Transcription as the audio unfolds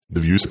The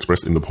views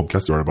expressed in the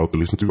podcast you are about to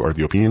listen to are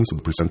the opinions of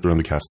the presenter and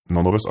the cast.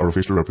 None of us are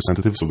official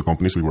representatives of the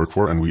companies we work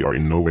for, and we are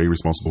in no way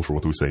responsible for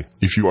what we say.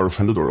 If you are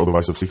offended or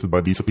otherwise afflicted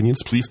by these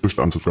opinions, please push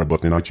the unsubscribe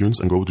button in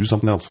iTunes and go do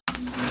something else. My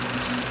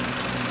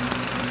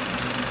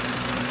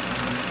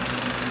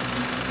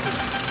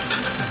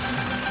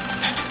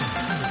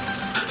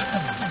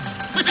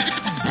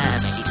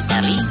little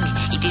darling,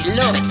 it is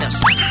love at first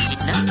sight, is it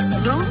not?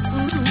 No?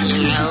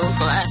 No,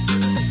 but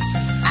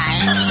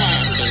I'm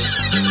happy.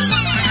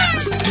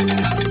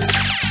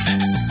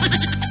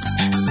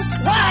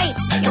 Why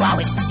are you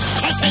always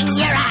shaking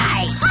your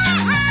eye?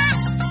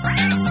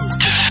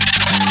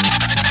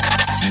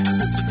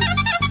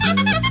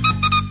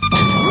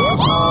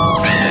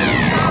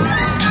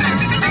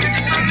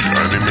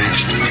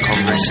 Animation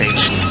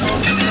conversation.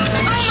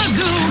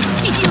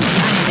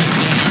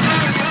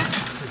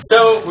 So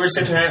we're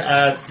sitting here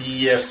at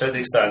the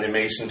Fredrikstad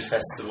Animation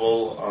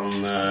Festival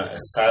on a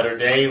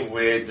Saturday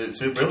with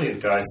two brilliant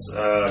guys,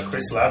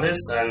 Chris Lavis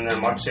and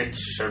Maciek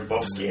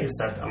Szczerbowski.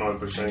 Am I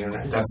butchering your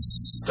name?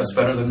 That's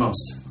better than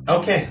most.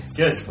 Okay,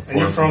 good. And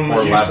you're from,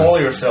 you call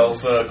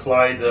yourself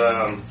Clyde.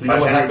 You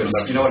know what happens?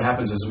 You know what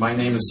happens is my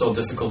name is so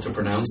difficult to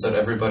pronounce that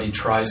everybody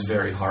tries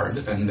very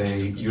hard and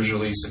they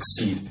usually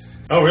succeed.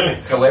 Oh, really?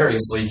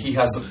 Hilariously, he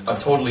has a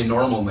totally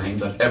normal name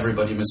that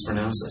everybody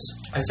mispronounces.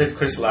 I said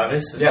Chris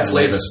Lavis. Yeah, it's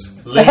Lavis.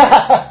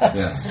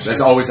 Yeah,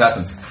 that always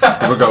happens.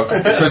 Here we go.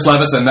 Chris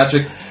Lavis and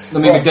Maciek.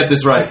 Let me get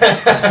this right.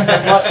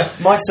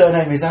 my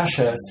surname is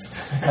Ashurst,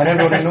 and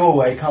everyone in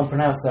Norway can't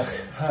pronounce the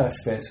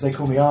Hurst bit, so they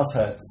call me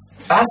Ashurst.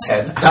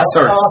 Asshead?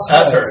 Ashurst.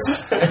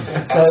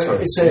 So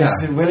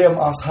it's William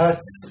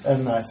Ashurst,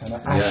 and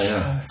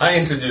Yeah. I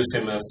introduced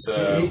him as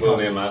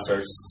William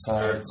Ashurst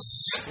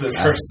the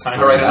first time.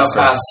 All right, enough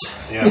ass.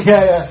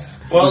 Yeah.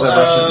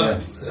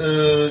 Well,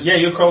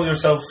 you call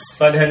yourself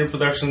Clyde Henry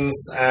Productions,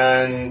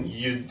 and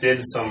you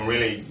did some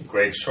really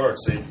great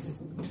shorts.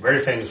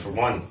 Very famous for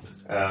one,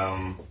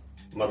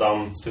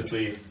 Madame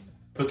Putli,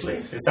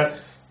 is that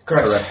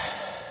Correct.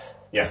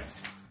 Yeah.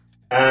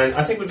 And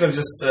I think we're going to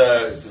just,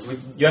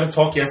 you had a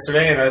talk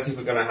yesterday, and I think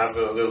we're going to have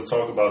a little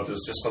talk about this,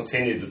 just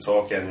continue the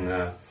talk, and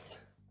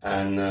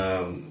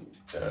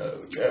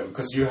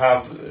because you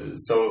have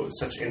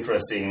such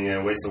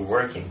interesting ways of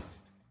working.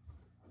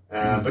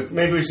 But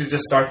maybe we should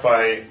just start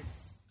by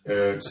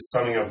just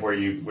summing up where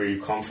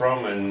you come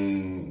from,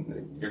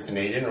 and you're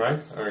Canadian,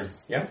 right? Or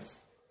yeah,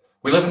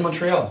 We live in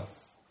Montreal.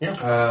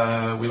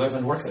 Yeah, we live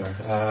and work there.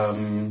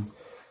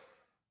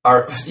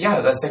 I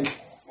think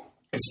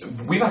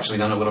we've actually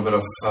done a little bit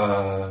of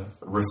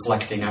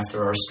reflecting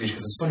after our speech,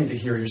 because it's funny to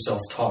hear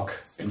yourself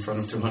talk in front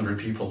of 200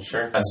 people,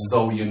 sure, as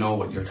though you know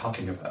what you're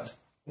talking about.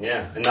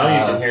 Yeah, and now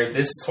you can hear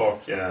this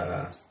talk.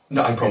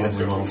 No, I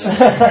probably won't.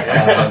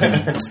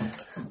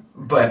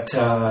 But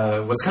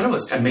what's kind of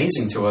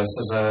amazing to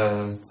us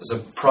as a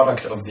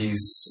product of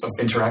of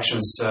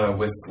interactions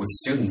with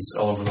students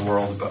all over the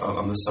world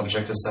on this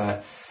subject is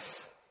that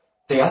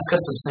they ask us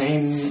the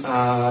same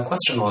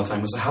question all the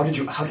time: is how did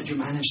you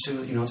manage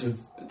to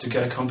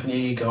get a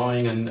company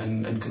going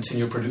and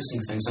continue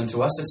producing things? And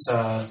to us,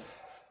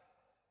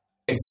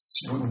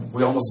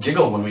 we almost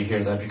giggle when we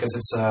hear that, because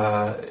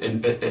I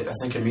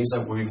think it means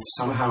that we've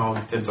somehow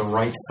did the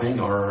right thing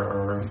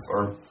or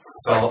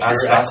fell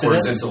ass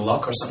backwards into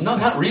luck or something. No,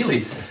 not really.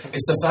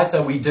 It's the fact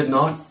that we did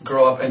not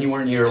grow up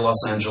anywhere near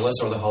Los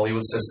Angeles or the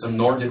Hollywood system,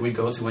 nor did we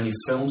go to any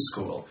film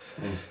school.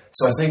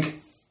 So I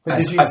think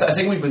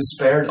we've been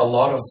spared a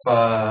lot of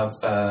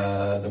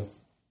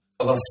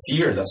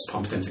fear that's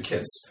pumped into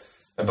kids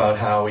about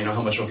how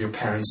much of your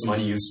parents'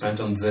 money you spent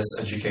on this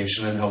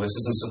education, and how this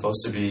isn't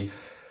supposed to be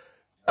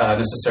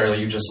necessarily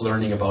you just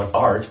learning about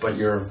art, but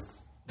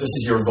this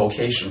is your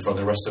vocation for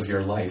the rest of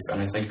your life.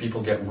 And I think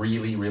people get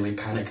really, really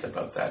panicked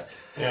about that.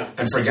 Yeah.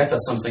 And forget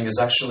that something is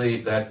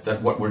actually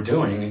that what we're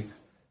doing,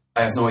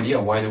 I have no idea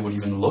why they would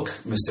even look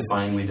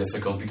mystifyingly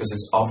difficult, because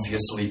it's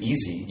obviously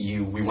easy.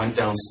 We went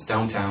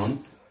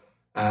downtown,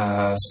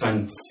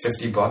 spent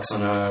 $50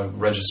 on a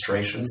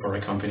registration for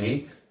a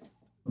company.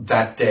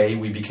 That day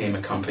we became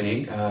a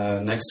company.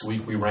 Next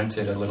week we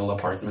rented a little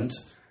apartment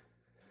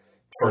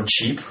for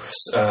cheap,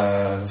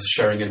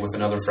 sharing it with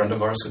another friend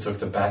of ours who took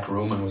the back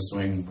room and was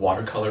doing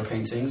watercolor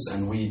paintings,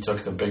 and we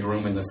took the big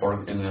room in the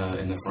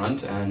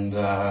front. And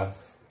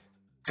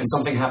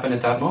something happened at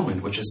that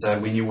moment, which is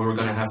that we knew we were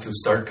going to have to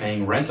start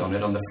paying rent on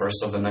it on the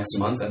first of the next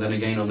month, and then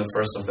again on the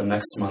first of the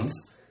next month,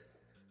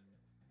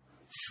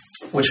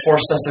 which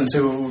forced us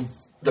into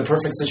the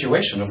perfect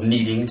situation of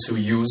needing to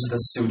use the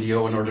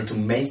studio in order to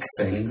make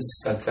things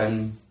that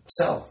then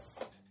sell.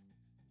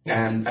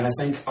 And I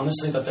think,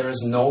 honestly, that there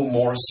is no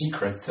more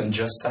secret than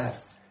just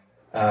that.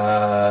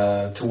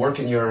 To work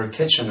in your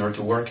kitchen or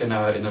to work in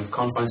the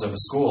confines of a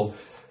school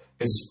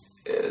is...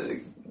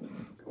 The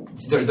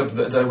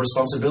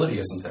responsibility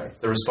isn't there.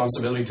 The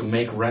responsibility to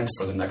make rent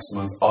for the next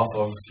month off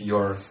of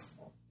your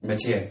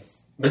métier.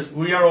 But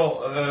we are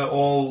all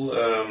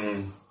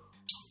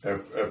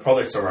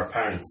products of our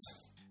parents,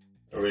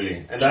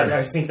 really. And Sure.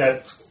 I think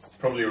that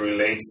probably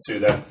relates to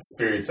that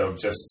spirit of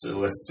just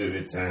let's do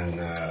it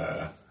and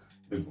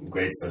the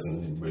grades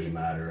doesn't really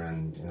matter,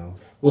 and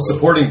Well,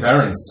 supporting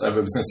parents. I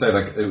was going to say,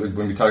 like,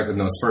 when we talked in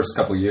those first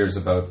couple of years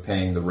about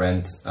paying the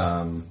rent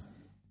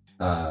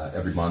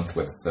every month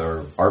with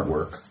their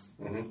artwork,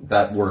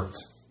 that worked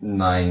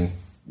 9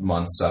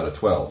 months out of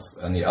 12,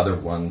 and the other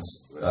ones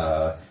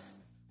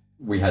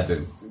we had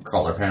to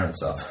call our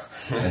parents up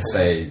and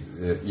say,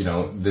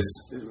 this.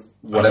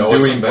 What I'm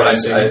doing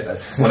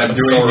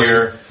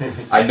here,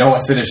 I know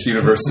I finished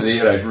university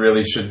and I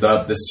really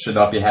this should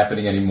not be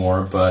happening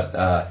anymore, but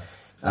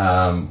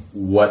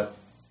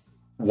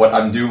what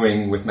I'm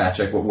doing with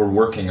Magic, what we're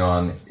working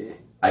on,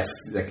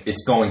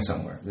 it's going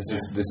somewhere. This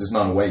is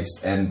not a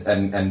waste,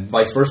 and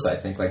vice versa. I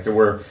think like there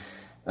were,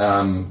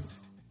 and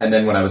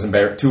then when I was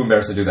too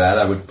embarrassed to do that,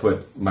 I would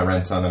put my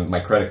rent on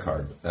my credit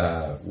card,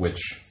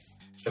 which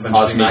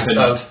eventually maxed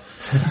out.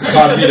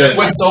 Caused me to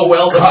went so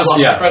well that I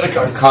lost the credit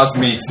card. Caused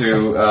me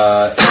to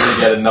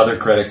get another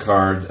credit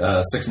card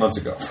 6 months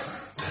ago.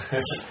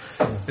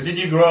 But did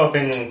you grow up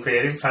in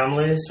creative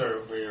families,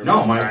 or were your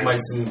No, my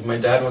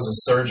dad was a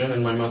surgeon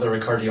and my mother a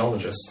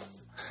cardiologist.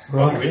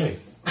 Oh, really?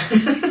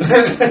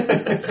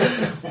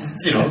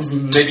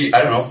 Maybe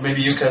I don't know.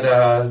 Maybe you could.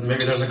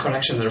 Maybe there's a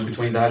connection there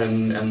between that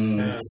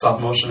and stop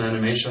motion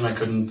animation. I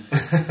couldn't.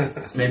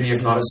 Maybe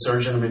if not a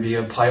surgeon, maybe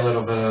a pilot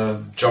of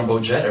a jumbo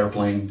jet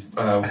airplane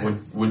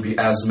would be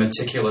as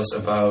meticulous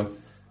about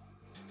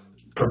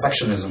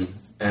perfectionism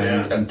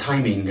and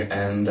timing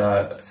and.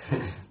 I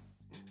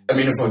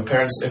mean, if my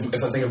parents,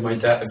 if I think of my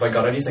dad, if I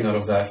got anything out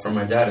of that from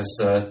my dad,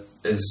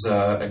 is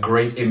a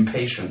great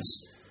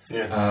impatience.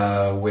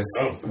 With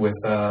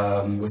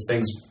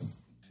things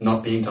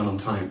not being done on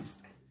time.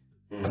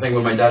 I think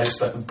when my dad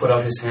put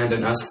out his hand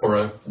and asked for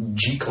a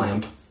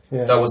G-clamp,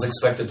 that was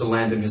expected to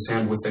land in his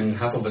hand within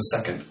half of a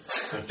second,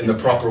 in the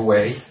proper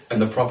way,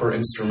 and the proper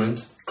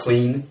instrument,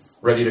 clean,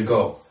 ready to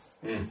go.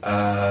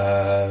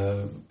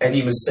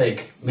 Any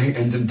mistake may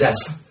end in death.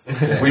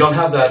 We don't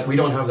have that.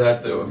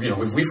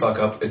 If we fuck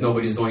up,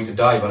 nobody's going to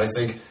die. But I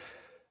think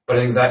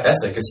that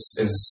ethic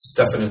is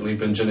definitely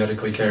been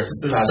genetically passed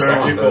on.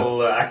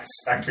 Surgical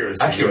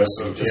accuracy.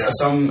 Accuracy.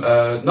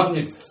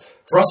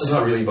 For us, it's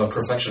not really about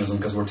perfectionism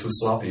because we're too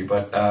sloppy,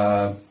 but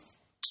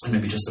and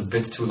maybe just a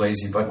bit too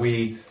lazy. But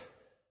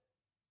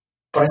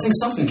I think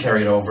something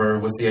carried over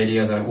with the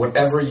idea that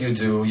whatever you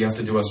do, you have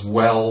to do as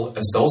well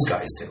as those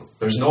guys do.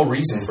 There's no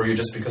reason for you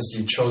just because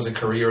you chose a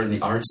career in the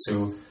arts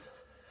to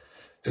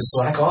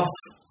slack off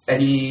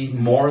any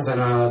more than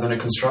a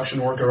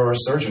construction worker or a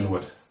surgeon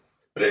would.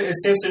 But it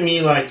seems to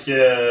me like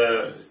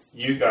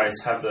you guys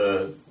have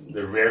the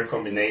rare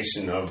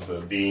combination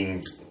of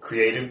being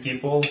creative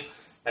people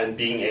and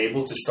being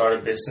able to start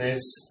a business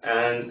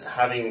and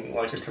having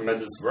like a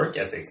tremendous work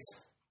ethics.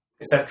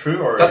 Is that true?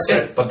 Or that's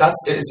it. But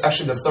it's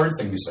actually the third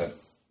thing we said.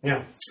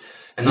 Yeah.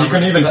 And you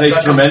can even take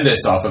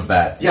tremendous off of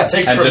that. Yeah,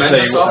 take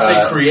tremendous off,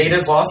 take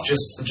creative off.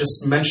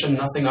 Just mention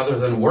nothing other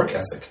than work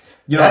ethic.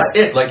 That's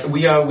it. Like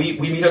we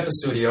meet at the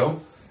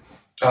studio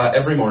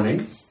every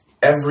morning,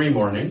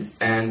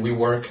 and we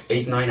work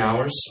 8-9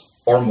 hours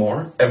or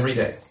more every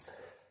day.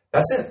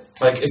 That's it.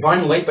 Like, if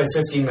I'm late by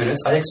 15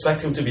 minutes, I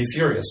expect him to be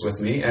furious with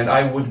me, and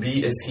I would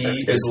be if he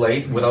is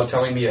late without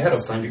telling me ahead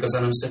of time, because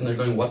then I'm sitting there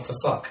going, what the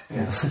fuck?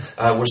 Yeah.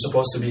 We're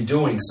supposed to be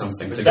doing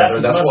something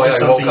together. That's why I woke up. That's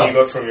something you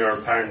got from your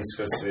parents,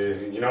 because,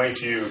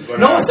 if you...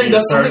 No, I think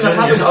that's something that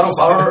happened out of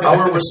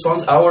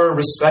our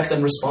respect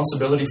and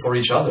responsibility for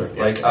each other.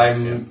 Yeah.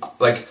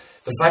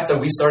 The fact that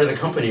we started a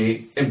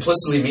company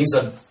implicitly means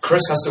that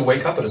Chris has to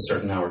wake up at a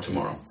certain hour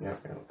tomorrow. Yeah.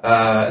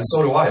 And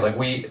so do I. Like,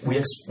 we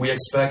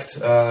expect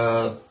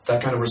that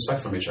kind of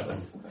respect from each other.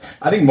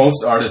 I think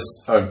most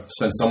artists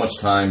spend so much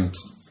time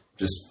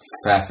just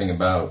faffing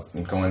about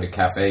and going to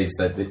cafes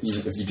that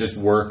if you just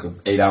work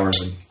 8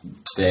 hours a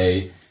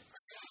day,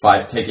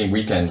 taking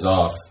weekends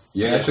off,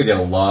 you actually get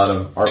a lot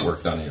of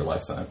artwork done in your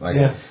lifetime.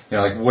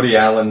 Like Woody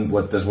Allen,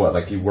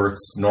 he works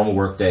normal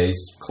work days,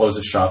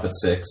 closes shop at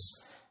 6,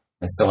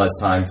 and still has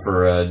time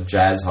for a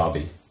jazz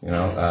hobby,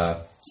 and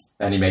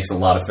he makes a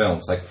lot of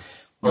films. Like,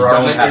 or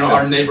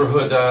our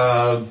neighborhood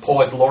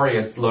poet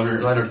laureate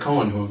Leonard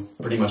Cohen, who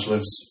pretty much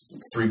lives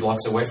 3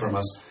 blocks away from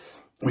us.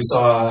 We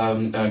saw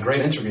a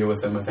great interview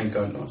with him. I think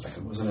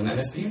was it an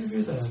NFB interview?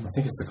 I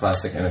think it's the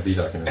classic NFB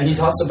documentary. And he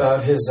talks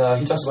about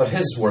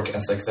his work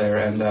ethic there,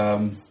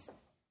 and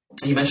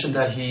he mentioned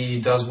that he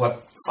does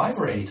 5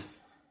 or 8,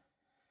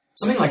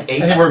 something like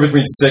 8. Anywhere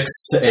between 6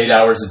 to 8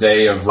 hours a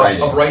day of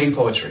writing. Of writing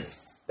poetry.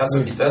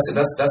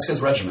 That's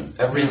his regimen.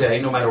 Every day,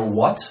 no matter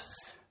what,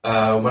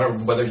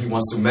 whether he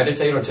wants to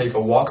meditate or take a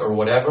walk or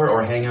whatever,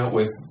 or hang out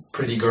with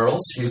pretty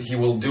girls, he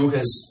will do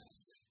his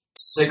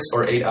 6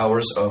 or 8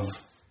 hours of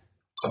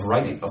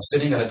writing, of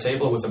sitting at a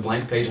table with a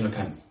blank page and a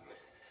pen.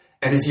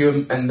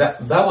 And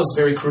that was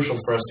very crucial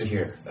for us to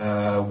hear.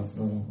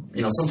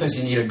 Sometimes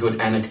you need a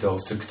good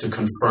anecdote to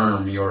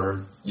confirm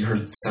your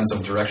sense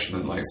of direction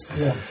in life.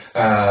 Yeah.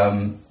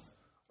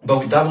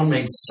 But that one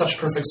made such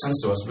perfect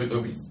sense to us. When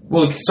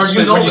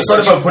you start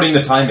about putting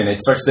the time in,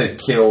 it starts to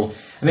kill.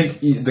 I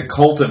think the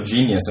cult of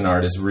genius in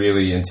art is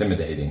really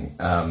intimidating,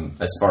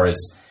 as far as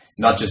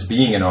not just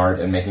being an art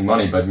and making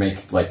money, but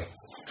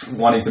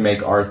wanting to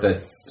make art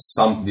that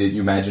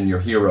you imagine your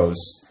heroes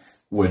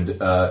would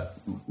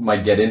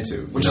might get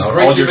into, which is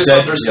greatly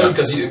misunderstood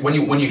because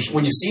when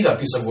you see that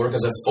piece of work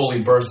as a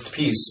fully birthed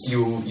piece,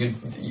 you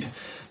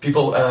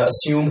people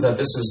assume that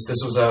this is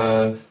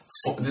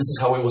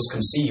how it was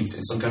conceived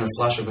in some kind of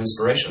flash of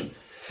inspiration.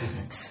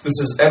 Mm-hmm. This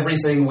is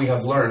everything we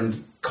have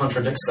learned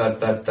contradicts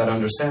that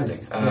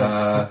understanding.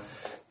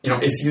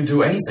 If you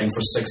do anything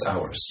for 6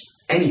 hours,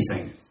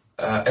 anything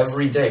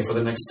every day for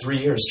the next 3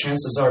 years,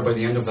 chances are by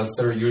the end of that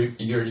third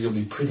year you'll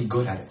be pretty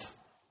good at it.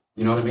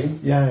 You know what I mean?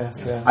 Yeah.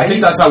 I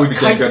think that's how we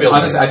became good.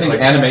 Honestly, I think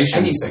animation,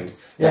 anything.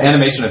 The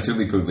animation of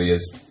Tuli Poodly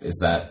is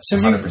that. So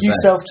 100%. you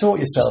self-taught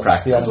yourself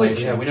the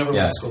animation? Yeah, we never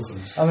went to school for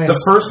this. I mean, the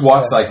first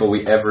walk cycle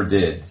we ever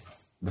did,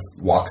 the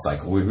walk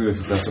cycle,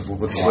 what's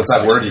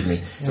that word even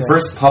mean? The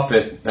first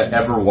puppet that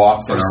ever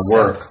walked in our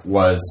work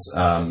was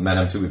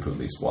Madame Tuli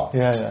Poodly's walk.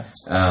 Yeah.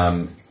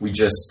 We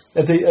just...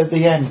 At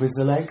the end with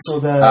the legs or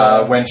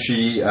the... when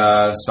she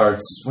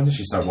starts... When does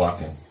she start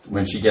walking?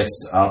 When she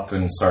gets up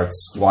and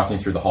starts walking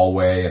through the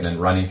hallway and then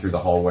running through the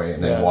hallway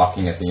and then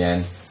walking at the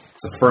end.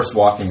 It's the first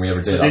walking we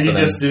ever did. So did you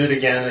just do it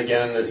again and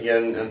again and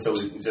again until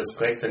it just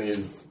clicked and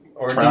you...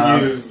 Or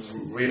did you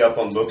read up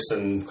on books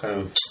and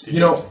kind of... Did you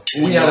know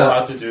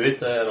how to do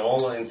it at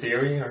all in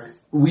theory? Or?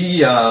 We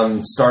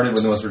started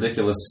with the most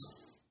ridiculous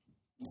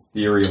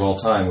theory of all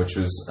time, which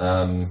was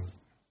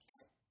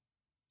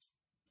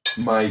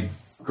my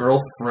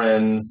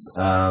girlfriend's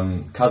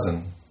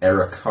cousin,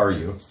 Eric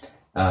Harju.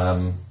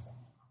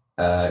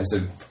 Is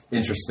an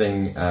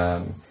interesting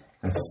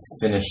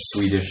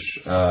Finnish-Swedish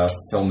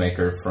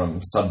filmmaker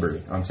from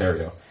Sudbury,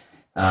 Ontario.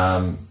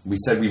 We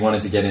said we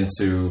wanted to get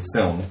into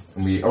film,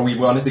 and we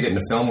wanted to get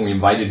into film, and we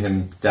invited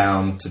him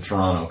down to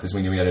Toronto because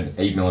we knew we had an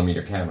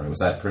 8mm camera. It was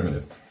that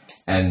primitive,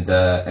 and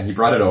he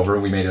brought it over.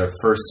 We made our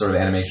first sort of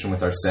animation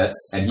with our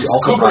sets, and he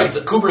also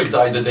Kubrick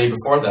died the day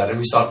before that, and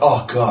we thought,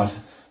 oh god.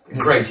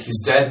 Great,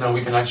 he's dead, now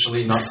we can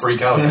actually not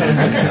freak out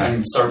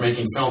and start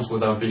making films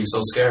without being so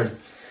scared.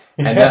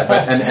 And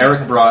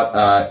Eric brought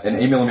an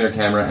 8mm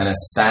camera and a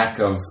stack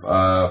of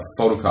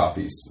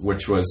photocopies,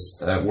 which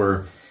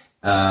were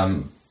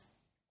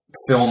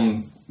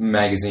film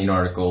magazine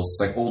articles,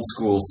 like old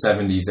school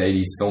 70s,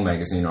 80s film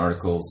magazine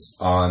articles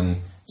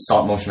on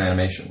stop motion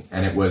animation.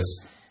 And it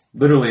was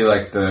literally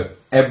like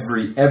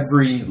every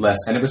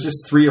lesson, and it was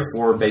just 3 or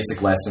 4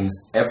 basic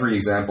lessons. Every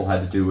example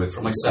had to do with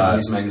from like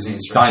 70s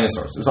magazines, right?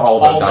 Dinosaurs. It was all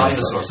about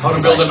dinosaurs. How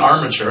to build an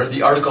armature.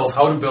 The article of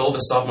how to build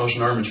a stop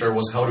motion armature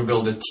was how to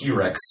build a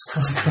T-Rex.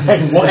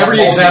 Well,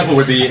 every example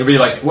would be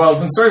like, well,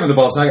 I'm starting with the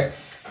ball.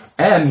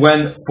 And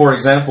when, for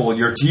example,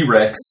 your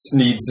T-Rex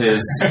needs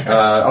his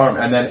arm,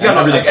 and then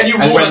everything. And you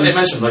rule that they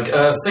mentioned,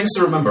 things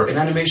to remember. In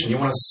animation, you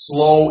want to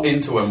slow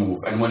into a move,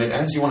 and when it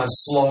ends, you want to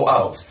slow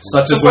out.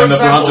 Such as when the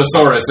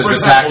Brontosaurus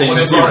is attacking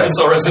the T-Rex.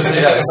 The Brontosaurus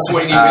is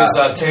swinging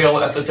his tail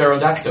at the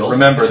pterodactyl.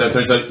 Remember that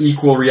there's an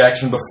equal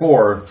reaction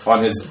before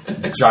on his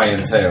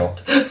giant tail.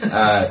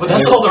 But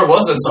that's all there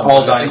was in some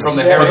all from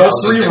the But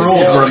those 3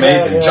 rules were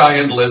amazing.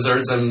 Giant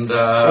lizards and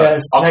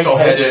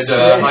octo-headed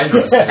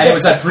hydras. And it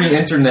was that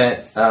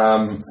pre-internet...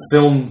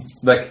 film,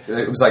 like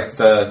it was like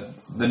the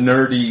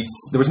nerdy.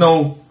 There was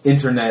no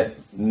internet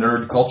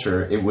nerd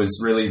culture. It was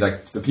really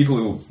like the people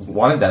who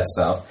wanted that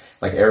stuff,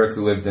 like Eric,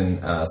 who lived in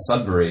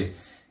Sudbury,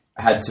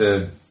 had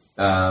to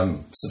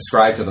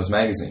subscribe to those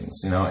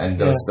magazines, and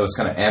those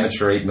kind of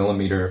amateur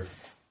 8mm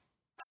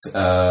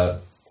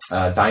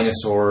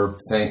dinosaur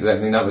thing. I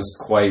mean, that was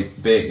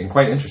quite big and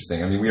quite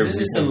interesting. I mean,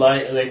 this is the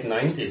late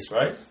 90s,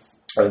 right?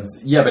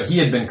 Yeah, but he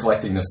had been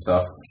collecting this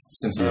stuff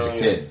since he was a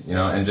kid,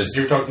 and just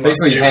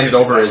basically handed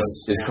over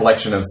his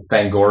collection of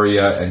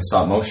Fangoria and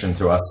stop motion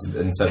to us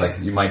and said, like,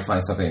 you might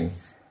find something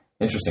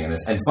interesting in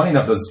this. And funny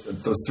enough,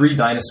 those 3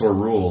 dinosaur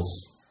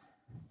rules,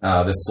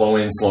 the slow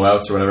in, slow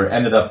outs or whatever,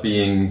 ended up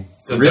being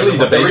the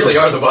basis. They really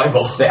are the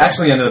Bible. They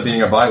actually ended up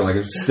being a Bible. Like,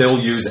 we still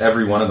use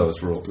every one of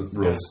those rules.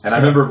 And I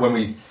remember when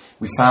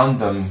we found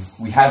them,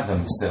 we have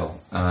them still,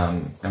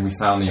 and we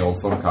found the old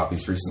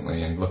photocopies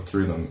recently and looked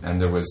through them,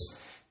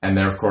 and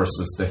there, of course,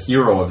 was the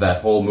hero of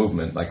that whole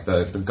movement, like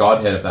the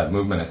godhead of that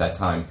movement at that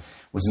time,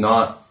 was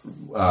not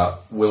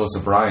Willis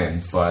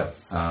O'Brien, but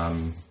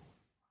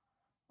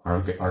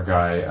our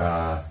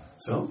guy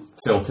Phil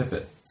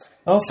Tippett.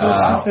 Oh, Phil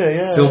Tippett,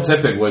 yeah. Phil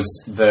Tippett was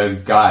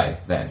the guy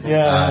then.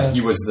 Yeah.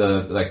 He was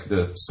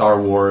the Star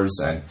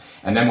Wars, and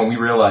then when we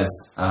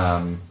realized,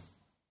 and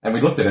we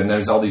looked at it, and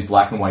there's all these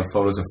black and white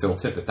photos of Phil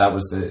Tippett. That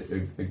was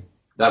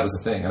the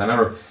thing, and I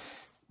remember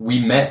we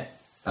met.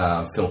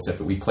 Phil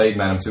Tippett. We played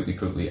Madame Tuli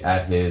Poodly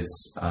at his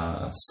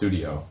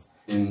studio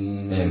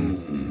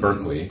in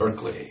Berkeley,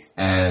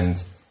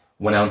 and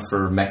went out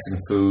for Mexican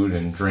food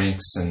and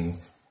drinks, and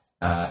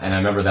I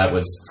remember that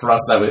was for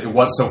us.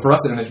 So for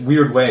us in a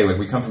weird way, like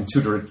we come from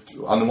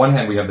on the one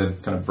hand we have the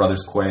kind of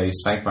Brothers Quay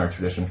Spankmeyer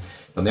tradition,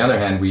 but on the other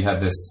hand we have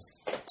this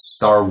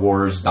Star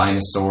Wars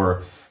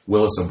dinosaur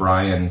Willis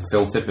O'Brien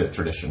Phil Tippett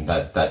tradition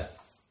that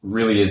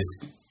really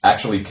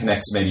actually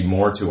connects maybe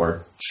more to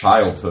our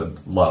childhood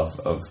love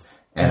of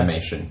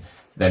animation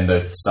than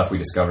the stuff we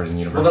discovered in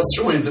university. Well, that's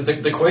true. I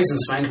mean, the Quays and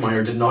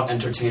Svankmajer did not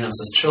entertain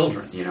us as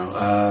children.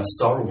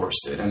 Star Wars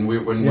did, and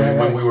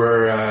when we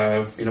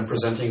were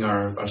presenting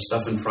our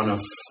stuff in front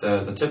of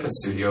the Tippett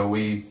studio,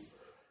 we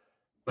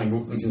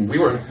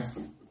were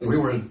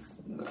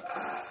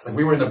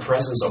in the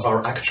presence of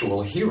our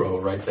actual hero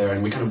right there,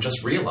 and we kind of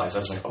just realized, I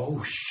was like,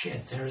 oh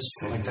shit, that's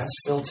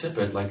Phil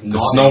Tippett,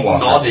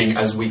 nodding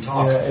as we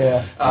talk.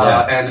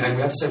 And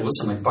we had to say,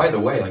 listen, by the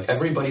way,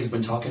 everybody's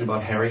been talking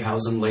about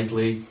Harryhausen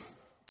lately,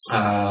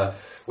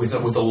 with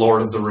the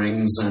Lord of the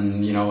Rings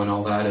and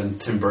all that,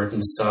 and Tim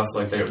Burton stuff.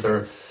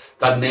 They're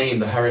that name,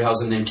 the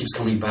Harryhausen name, keeps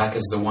coming back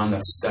as the one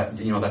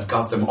that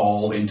got them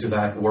all into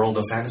that world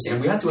of fantasy.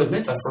 And we had to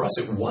admit that for us,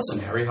 it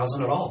wasn't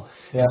Harryhausen at all.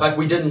 Yeah. In fact,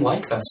 we didn't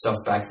like that stuff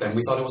back then.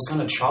 We thought it was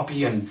kind of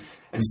choppy and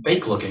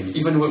fake looking.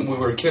 Even when we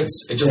were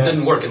kids, it just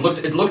didn't work. It looked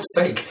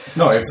fake.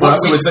 No, it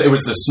was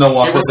the Snow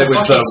Walkers. It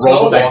was the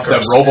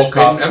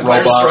RoboCop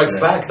Empire Strikes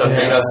Back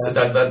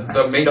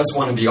that made us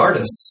want to be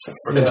artists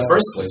in the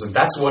first place. And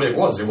that's what it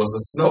was. It was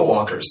the Snow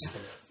Walkers.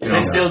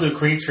 They still do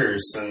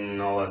creatures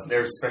and all that.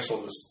 They're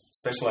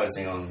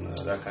specializing on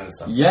that kind of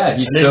stuff. Yeah,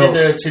 they did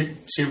the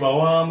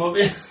Chihuahua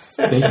movie.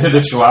 They did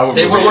the Chihuahua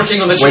movie. They were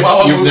working on the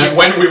Chihuahua movie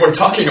when we were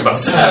talking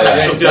about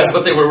that. That's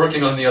what they were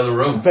working on in the other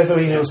room.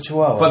 Beverly Hills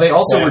Chihuahua. But they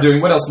also were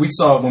doing, what else? We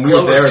saw, when we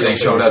were there, they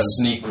showed us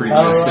sneak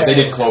previews. They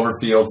did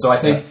Cloverfield. So I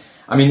think,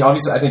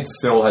 obviously, I think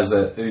Phil has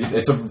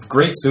it's a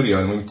great studio.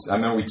 And I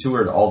remember we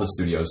toured all the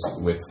studios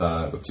with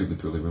Tuli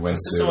Puli. We went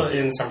to... Still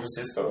in San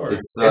Francisco? Or?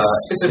 It's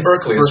in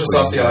Berkeley. It's just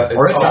off the...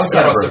 It's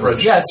outside of the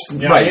bridge. Yeah,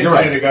 right, you're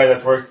right. The guy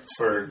that worked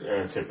for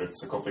Tippett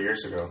a couple of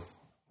years ago.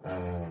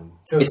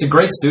 It's a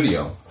great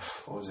studio.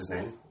 What was his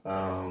name?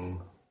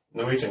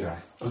 Norwegian guy.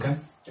 Okay.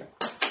 Yeah.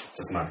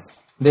 Doesn't matter.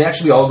 They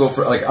actually all go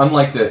for,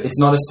 unlike it's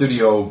not a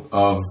studio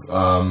of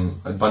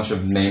a bunch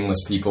of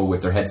nameless people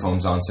with their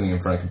headphones on sitting in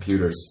front of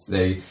computers.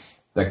 They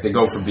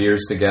go for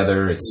beers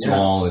together. It's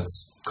small.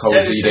 It's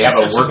cozy. They have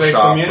a workshop. Great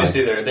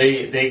community there.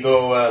 They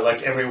go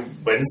every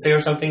Wednesday or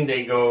something.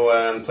 They go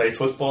and play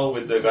football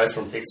with the guys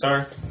from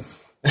Pixar.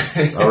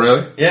 Oh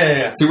really?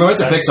 Yeah. See, we went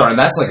to Pixar, and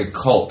that's like a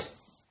cult.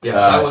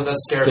 Yeah, that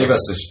scared gave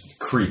us. us the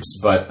creeps,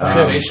 but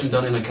animation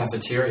done in a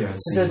cafeteria. It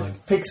seemed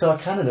like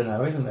Pixar Canada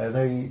now, isn't there?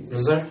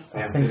 Is there?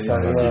 I think so.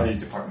 It's a TV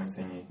department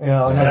thingy.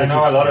 Yeah, I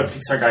know a lot of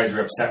Pixar guys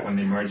were upset when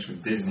they merged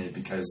with Disney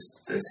because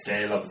the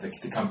scale of the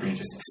company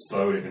just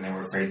exploded, and they were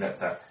afraid that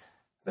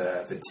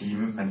the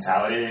team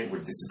mentality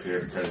would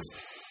disappear because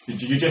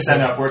you just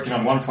end up working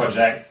on one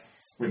project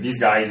with these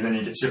guys, and then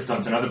you get shipped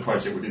onto another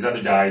project with these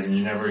other guys, and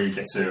you never really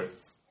get to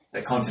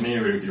the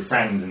continuity with your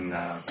friends. And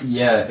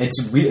it's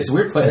a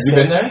weird place. Have you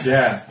been there?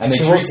 Yeah, and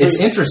it's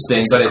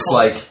interesting, but it's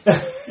like they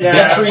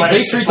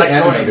treat the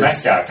animators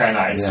Mecca kind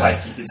of.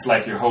 It's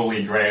like your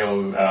holy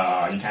grail.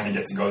 You kind of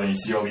get to go there and you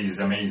see all these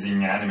amazing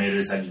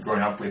animators that you've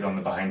grown up with on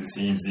the behind the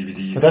scenes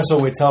DVDs. But that's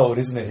what we're told,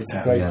 isn't it? It's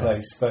a great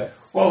place. But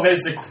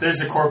there's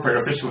the corporate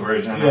official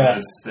version,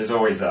 and there's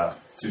always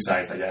two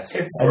sides, I guess.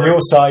 And your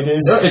side is...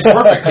 It's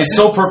perfect. It's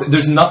so perfect.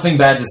 There's nothing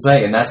bad to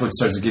say, and that's what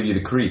starts to give you the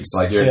creeps.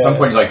 At some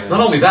point, you're like... Not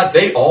only that,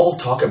 they all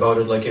talk about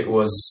it like it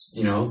was,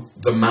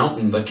 the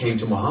mountain that came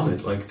to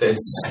Muhammad.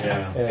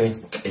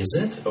 Is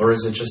it? Or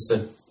is it just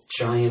a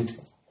giant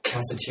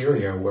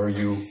cafeteria where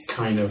you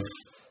kind of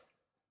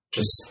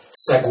just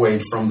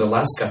segued from the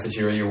last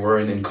cafeteria you were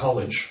in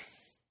college?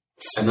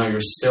 And now you're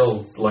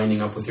still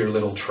lining up with your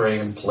little tray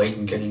and plate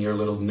and getting your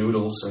little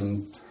noodles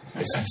and...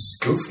 It's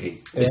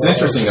goofy. It's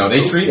interesting, though. They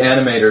treat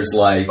animators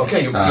like...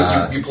 Okay,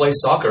 you play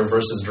soccer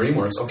versus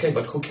DreamWorks. Okay,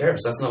 but who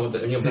cares? That's not what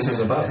this is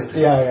about.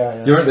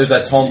 Yeah. There's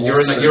that Tom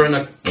Wolfe... You're in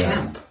a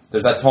camp.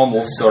 There's that Tom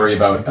Wolfe story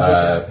about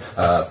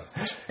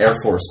Air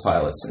Force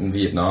pilots in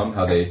Vietnam,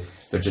 how they're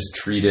just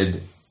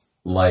treated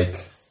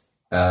like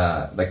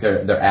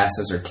their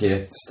asses are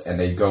kissed, and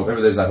they go...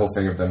 Remember, there's that whole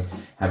thing of them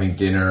having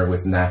dinner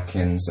with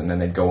napkins, and then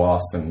they'd go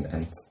off,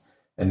 and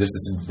there's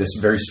this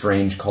very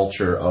strange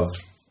culture of...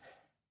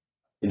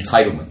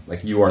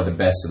 entitlement, you are the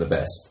best of the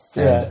best.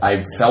 And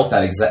I felt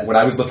that when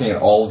I was looking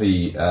at all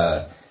the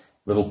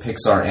little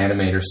Pixar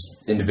animators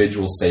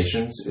individual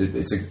stations.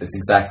 It's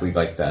exactly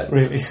like that.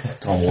 Really?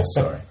 Tom Wolfe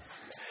story.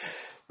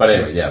 But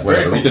anyway,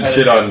 whatever. We can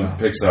shit on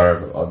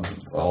Pixar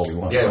all we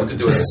want. Yeah, we could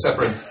do a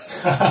separate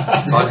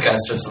podcast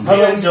just on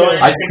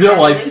I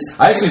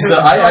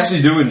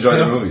actually do enjoy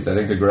the movies. I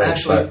think they're great.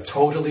 Actually,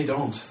 totally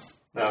don't.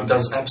 It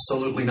does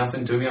absolutely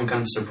nothing to me. I'm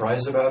kind of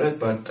surprised about it,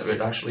 but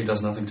it actually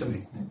does nothing to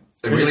me.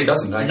 It really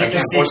doesn't. I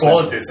can see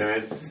qualities in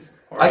it.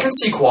 I can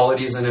see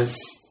qualities in it.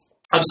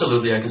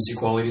 Absolutely, I can see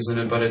qualities in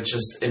it, but it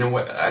just, in a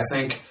way, I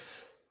think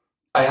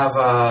I have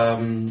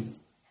an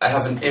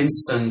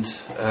instant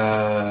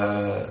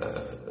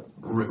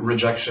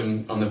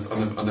rejection on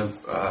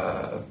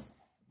the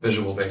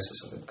visual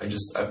basis of it.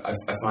 I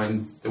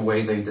find the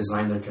way they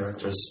design their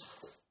characters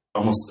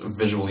almost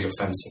visually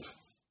offensive.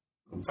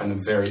 I find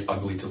them very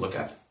ugly to look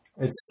at.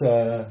 It's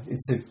to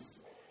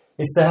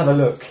have a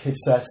look.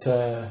 It's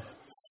that.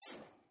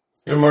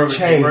 You're more of a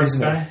DreamWorks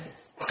guy?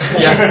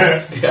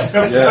 Yeah.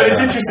 But it's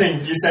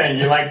interesting. You're saying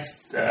you liked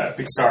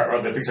Pixar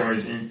or the Pixar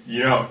movies.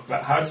 You know,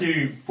 but how do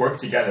you work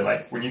together?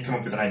 Like when you come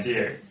up with an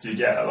idea, do you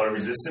get a lot of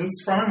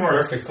resistance from them,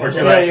 or do you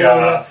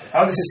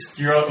oh, this is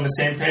you're all on the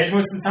same page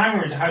most of the time,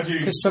 or how do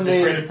you the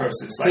creative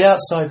process? Like, the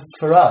outside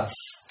for us,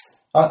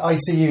 I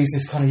see you as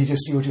this kind of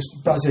you're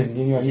just buzzing,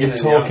 you're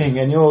talking,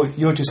 and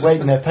you're just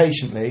waiting there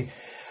patiently,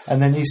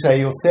 and then you say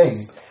your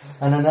thing,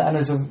 and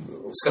as a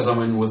it's because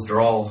I'm in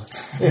withdrawal.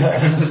 Yeah,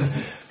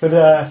 but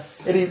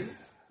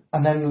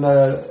and then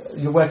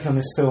you're working on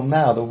this film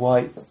now, The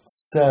White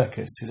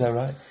Circus. Is that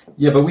right?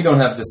 Yeah, but we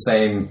don't have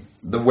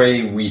the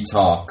way we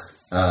talk.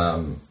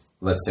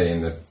 Let's say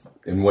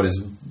in what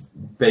is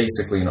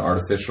basically an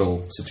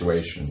artificial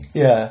situation.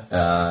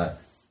 Yeah,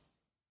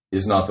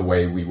 is not the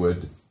way we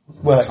would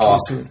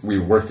talk. We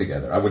work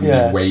together. I wouldn't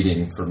be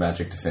waiting for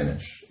magic to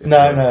finish.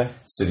 No.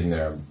 Sitting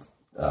there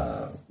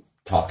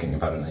talking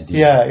about an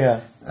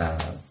idea. Yeah.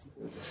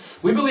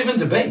 We believe in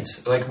debate.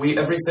 Like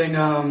everything.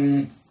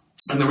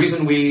 And the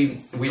reason we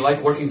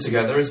like working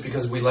together is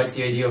because we like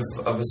the idea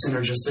of a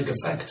synergistic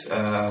effect,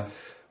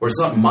 where it's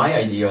not my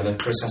idea that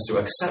Chris has to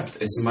accept;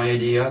 it's my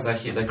idea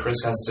that Chris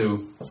has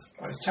to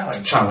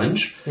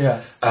challenge.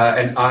 Yeah.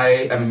 And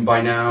I am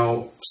by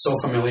now so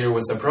familiar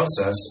with the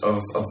process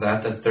of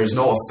that there's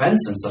no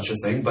offense in such a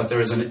thing, but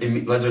there's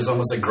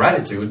almost a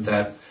gratitude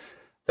that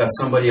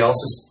somebody else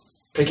is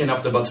picking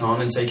up the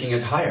baton and taking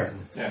it higher.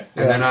 Yeah.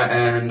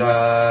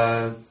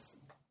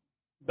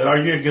 But are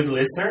you a good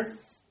listener?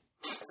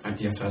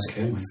 You have to ask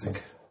him, I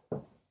think.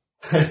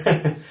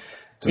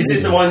 Is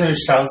it the one who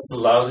shouts the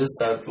loudest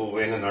that will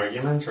win an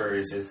argument, or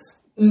is it?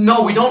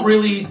 No, we don't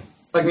really.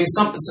 I mean,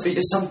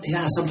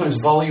 sometimes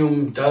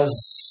volume does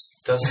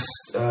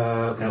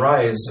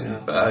rise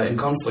in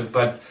conflict,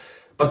 but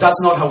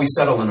that's not how we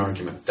settle an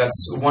argument.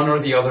 That's one or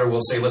the other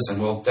will say,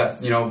 "Listen, well, that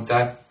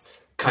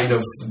kind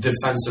of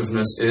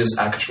defensiveness is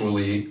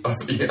actually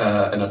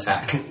an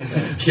attack."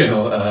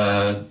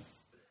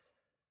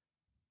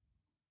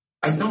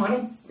 I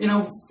don't.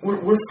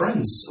 We're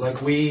friends.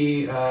 Like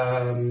we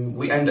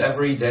end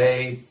every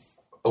day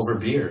over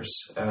beers.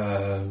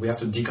 We have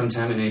to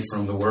decontaminate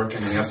from the work,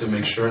 and we have to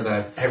make sure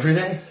that every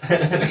day.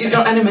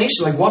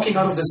 Animation. Like walking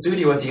out of the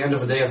studio at the end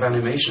of a day of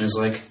animation is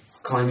like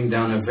climbing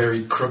down a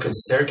very crooked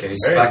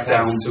staircase back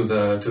down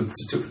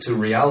to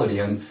reality,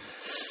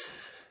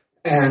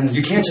 and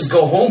you can't just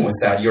go home with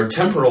that. Your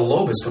temporal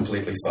lobe is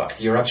completely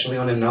fucked. You're actually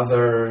on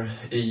another.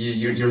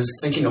 You're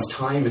thinking of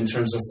time in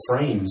terms of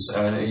frames.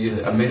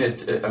 A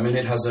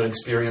minute has an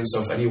experience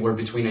of anywhere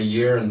between a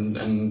year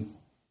and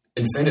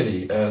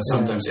infinity.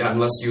 Sometimes,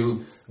 unless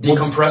you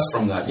decompress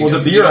from that. The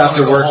beer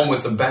after go work. Home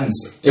with the bends.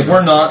 If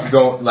we're not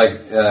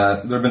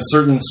there have been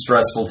certain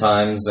stressful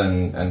times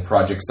and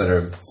projects that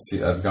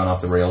have gone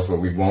off the rails where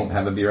we won't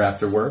have a beer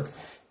after work,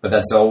 but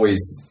that's always.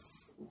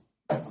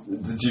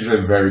 It's usually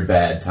a very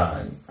bad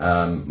time.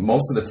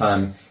 Most of the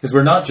time, because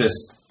we're not just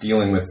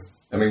dealing with...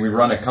 I mean, we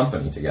run a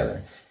company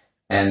together.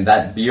 And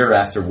that beer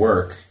after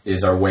work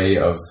is our way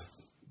of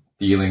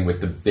dealing with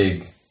the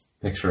big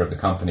picture of the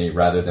company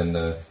rather than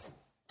the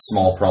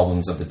small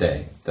problems of the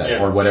day.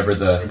 Or whatever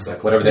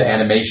the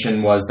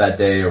animation was that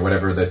day, or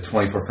whatever the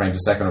 24 frames a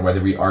second, or whether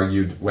we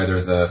argued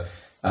whether the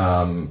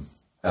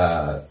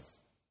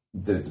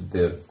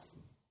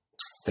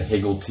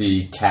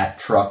Higglety cat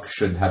truck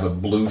should have a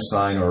blue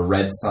sign or a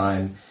red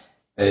sign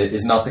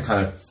is not the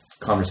kind of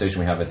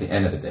conversation we have at the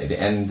end of the day. The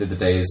end of the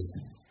day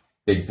is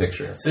big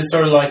picture. So it's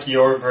sort of like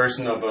your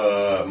version of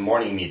a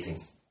morning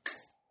meeting,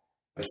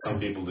 like some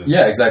people do.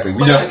 Yeah, exactly.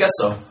 I guess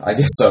so.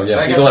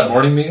 Yeah, people have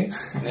morning meetings.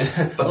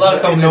 But a lot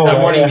of companies have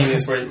morning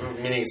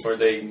meetings where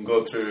they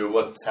go through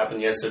what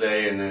happened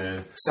yesterday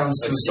and sounds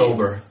too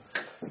sober.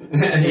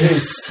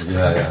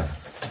 Yeah.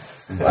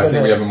 I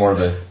think we have more of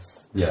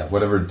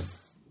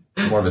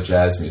a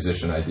jazz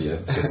musician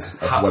idea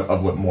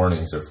of what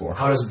mornings are for.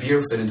 How does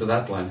beer fit into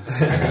that plan?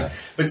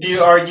 But do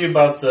you argue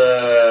about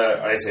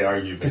I say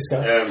argue. But,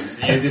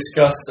 do you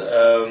discuss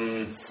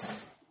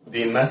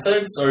the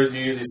methods, or do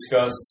you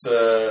discuss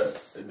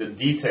the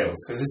details?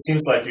 Because it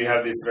seems like you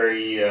have this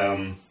very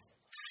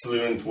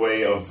fluent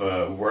way of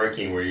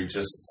working, where you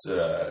just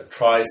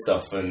try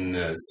stuff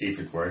and see if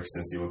it works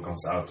and see what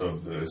comes out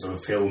of sort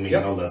of filming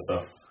and all that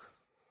stuff.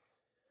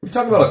 We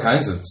talk about all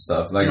kinds of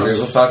stuff. Like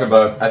we'll talk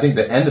about. I think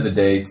the end of the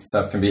day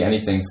stuff can be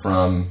anything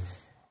from.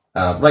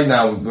 Right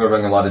now, we're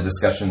having a lot of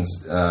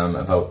discussions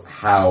about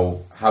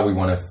how we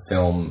want to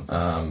film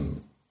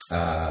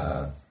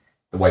the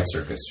White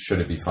Circus. Should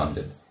it be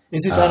funded?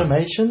 Is it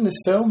animation, this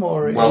film,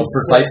 or? Well,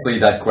 precisely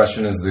that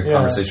question is the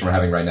conversation we're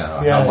having right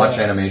now. How much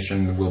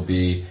animation will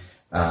be?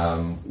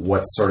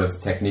 What sort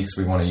of techniques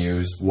we want to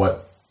use?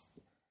 What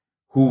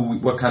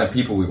kind of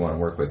people we want to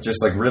work with.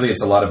 Just like really,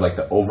 it's a lot of like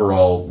the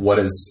overall, what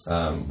do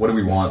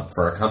we want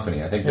for our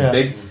company? I think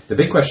the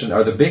big question,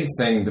 or the big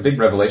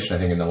revelation, I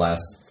think in the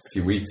last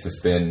few weeks has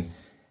been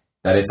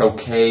that it's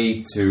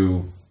okay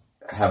to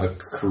have a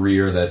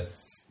career that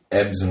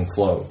ebbs and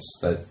flows,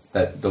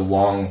 that the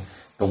long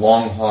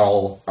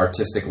haul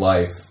artistic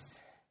life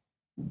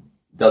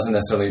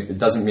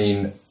doesn't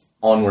mean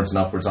onwards and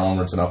upwards,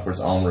 onwards and upwards,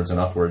 onwards and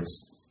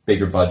upwards.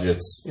 Bigger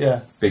budgets,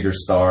 bigger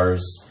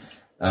stars,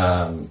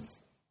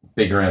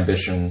 bigger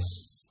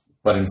ambitions.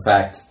 But in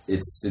fact,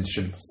 it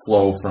should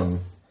flow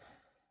from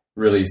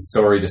really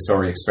story to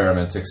story,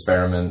 experiment to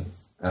experiment,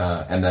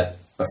 and that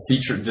a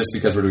feature, just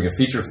because we're doing a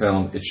feature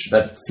film,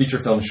 that feature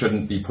film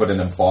shouldn't be put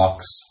in a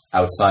box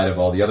outside of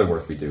all the other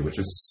work we do, which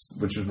is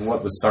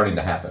what was starting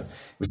to happen.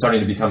 It was starting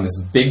to become this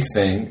big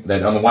thing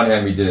that, on the one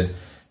hand, we did,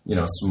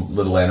 some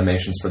little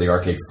animations for the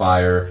Arcade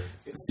Fire,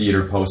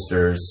 theater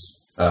posters,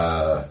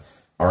 our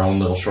own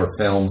little short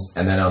films,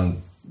 and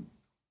then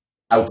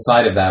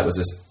outside of that was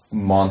this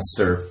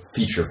monster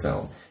feature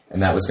film,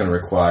 and that was going to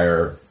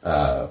require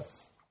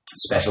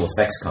special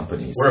effects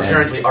companies. Where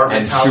apparently our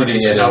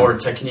mentalities and our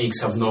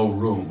techniques have no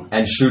room.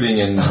 And shooting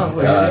in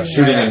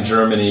in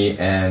Germany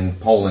and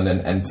Poland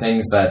and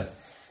things that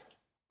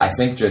I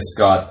think just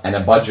got, and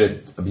a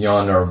budget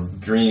beyond our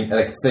dream,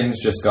 like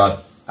things just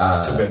got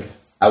too big,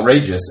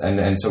 outrageous,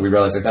 and so we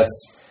realized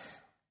that's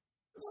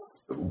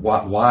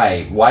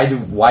why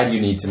do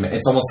you need to?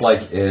 It's almost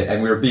like,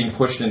 and we were being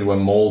pushed into a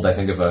mold, I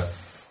think, of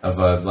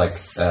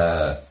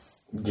a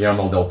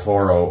Guillermo del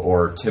Toro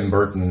or Tim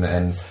Burton,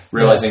 and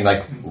realizing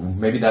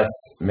maybe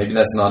that's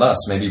not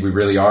us. Maybe we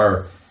really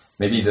are.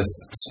 Maybe this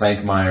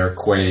Svankmajer,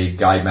 Quay,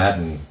 Guy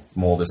Madden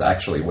mold is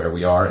actually where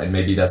we are, and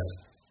maybe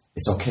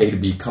it's okay to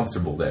be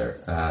comfortable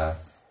there.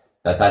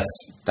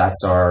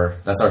 That's our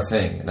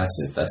thing, and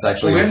that's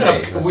actually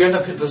we end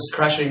up just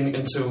crashing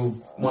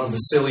into one of the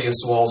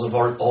silliest walls of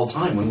art all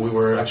time when we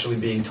were actually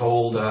being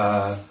told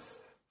that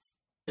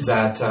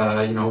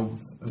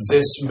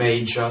this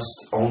may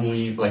just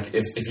only,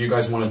 if you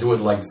guys want to do it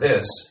like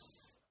this,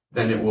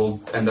 then it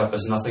will end up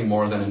as nothing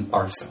more than an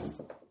art film.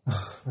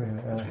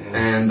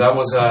 And that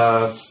was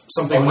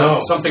something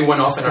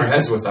went off in our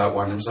heads with that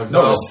one. It was like,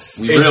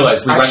 we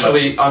realized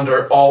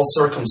under all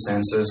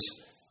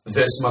circumstances,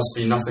 this must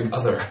be nothing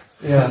other.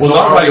 Yeah. Well,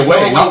 not right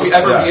away. Not we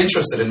ever be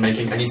interested in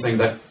making anything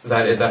that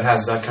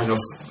has that kind of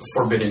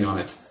forbidding on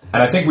it.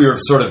 And I think we were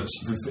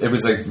it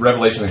was a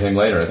revelation that came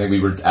later. I think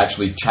we were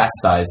actually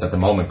chastised at the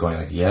moment, going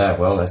like, yeah,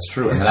 well, that's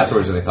true. And then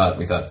afterwards we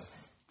thought,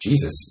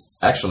 Jesus,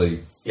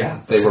 actually,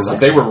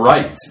 they were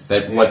right.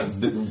 That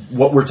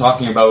what we're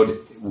talking about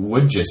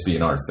would just be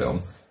an art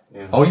film.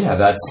 Yeah. Oh yeah,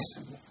 that's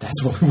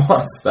what we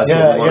want. That's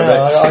what we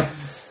want.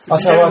 I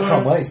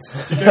can't wait.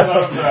 You get a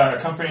lot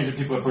of companies or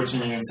people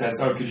approaching you and says,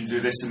 "Oh, could you do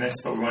this and this?"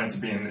 But we want it to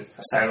be in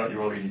a style that you've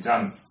already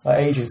done.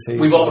 Like agencies.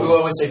 We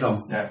always say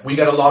no. Yeah. We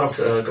get a lot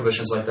of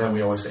commissions like that, and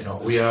we always say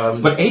no.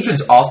 But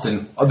agents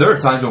often. There are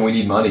times when we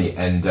need money,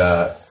 and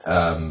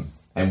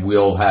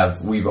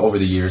we've over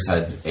the years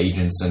had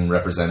agents and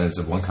representatives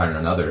of one kind or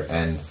another,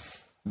 and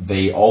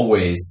they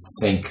always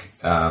think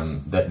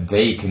that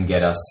they can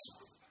get us.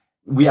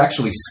 We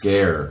actually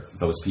scare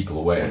those people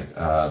away.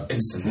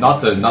 Instantly.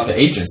 Not the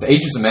agents. The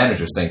agents and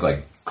managers think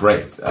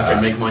great. I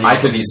can make money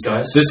off of these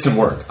guys. This can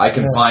work. I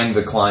can find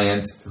the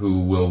client who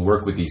will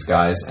work with these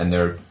guys, and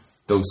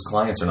those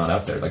clients are not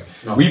out there.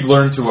 We've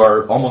learned to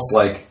our almost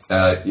like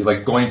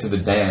going to the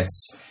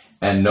dance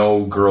and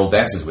no girl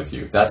dances with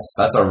you.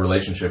 That's our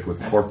relationship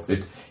with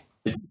corporate.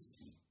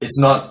 It's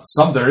not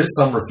some. There is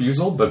some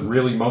refusal, but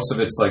really most of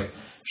it's like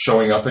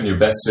showing up in your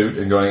best suit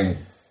and going.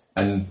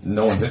 And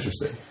no one's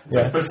interested.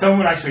 Yeah. But some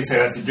would actually say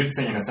that's a good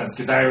thing in a sense,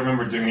 because I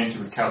remember doing an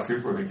interview with Cal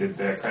Cooper, who did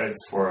the credits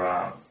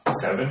for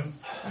Seven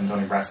and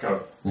Donnie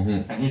Brasco.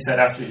 Mm-hmm. And he said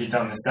after he'd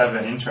done the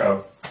Seven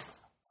intro,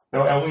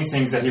 the only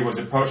things that he was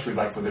approached with,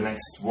 for the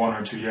next 1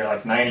 or 2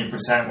 years,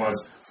 90%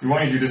 was, we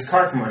want to do this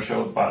car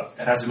commercial, but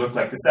it has to look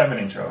like the Seven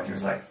intro. And he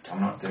was like, I'm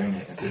not doing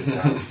it.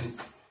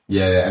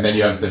 Yeah, and then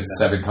you have the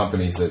 7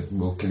 companies that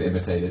can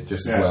imitate it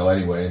just as well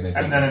anyway.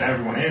 And then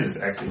everyone is,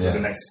 actually, for the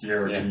next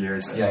year or 2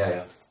 years.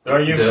 Yeah. Are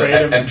you afraid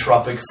of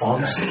entropic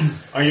fonts?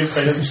 Are you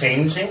afraid of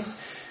changing?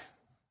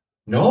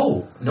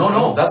 No.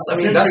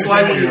 That's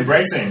why we're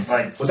embracing.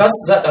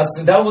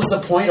 That was the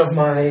point of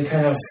my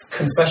kind of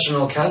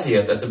confessional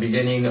caveat at the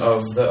beginning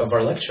of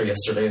our lecture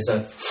yesterday. Is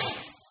that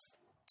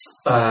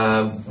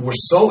we're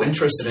so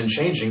interested in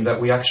changing that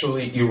we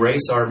actually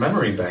erase our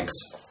memory banks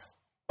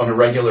on a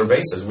regular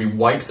basis. We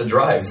wipe the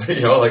drive,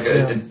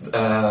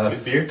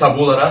 beer?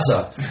 Tabula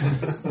rasa.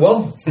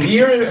 Well,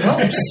 beer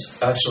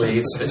helps, actually.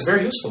 It's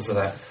very useful for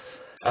that.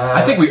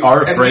 I think we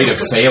are afraid of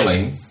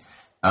failing.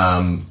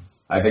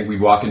 I think we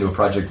walk into a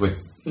project with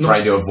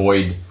trying to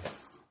avoid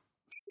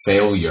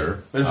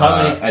failure. But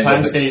how many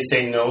times can you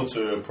say no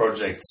to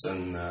projects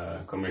and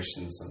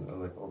commissions and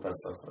all that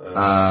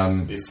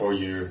stuff before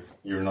you're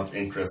not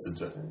interesting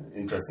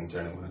to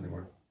anyone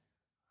anymore?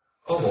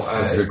 Oh,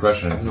 that's a good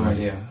question. I have no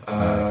idea.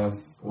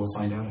 We'll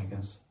find out, I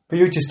guess. But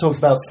you just talked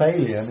about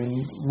failure. I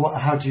mean,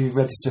 how do you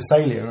register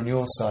failure on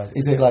your side?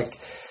 Is it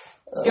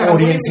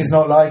audience is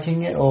not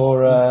liking it,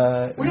 or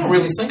we don't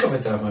really think of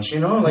it that much?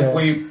 We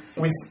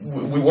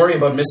worry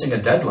about missing a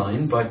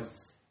deadline, but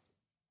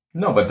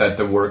but that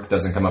the work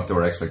doesn't come up to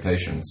our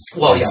expectations.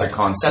 Well, it's a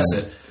constant.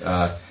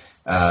 That's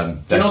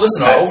it.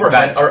 Listen, our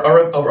overhead,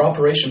 our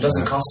operation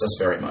doesn't cost us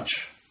very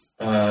much.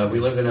 We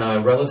live in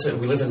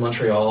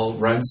Montreal.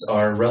 Rents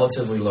are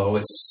relatively low.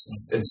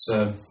 It's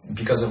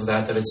because of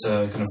that it's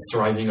a kind of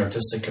thriving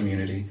artistic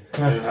community.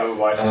 Do you have a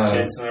wife and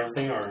kids and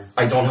everything, or?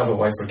 I don't have a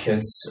wife or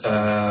kids.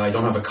 I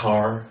don't have a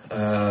car.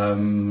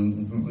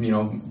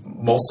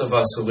 Most of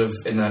us who live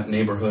in that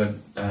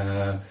neighborhood,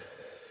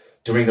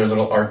 doing their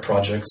little art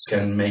projects,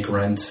 can make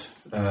rent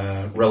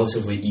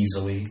relatively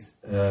easily.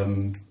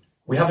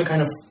 We have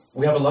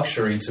a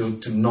luxury to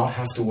not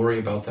have to worry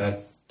about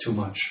that too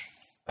much,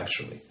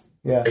 actually.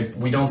 Yeah.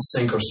 We don't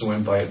sink or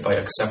swim by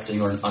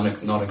accepting or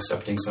not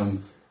accepting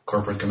some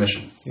corporate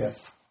commission. Yeah.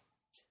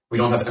 We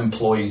don't have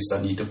employees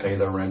that need to pay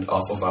their rent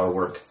off of our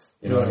work.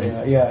 You know what I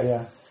mean?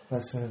 Yeah.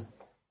 That's it.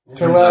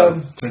 Turns out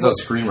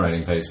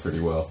screenwriting pays pretty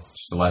well, which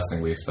is the last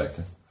thing we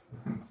expected.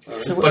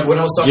 But when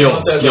I was talking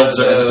about guilds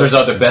it turns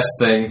out the best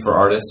thing for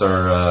artists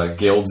are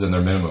guilds and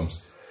their minimums.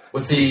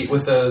 With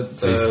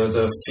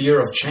the fear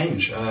of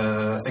change,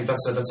 I think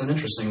that's an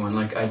interesting one.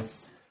 Like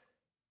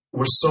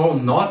we're so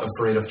not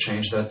afraid of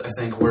change that I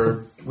think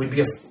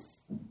it's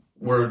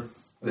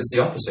the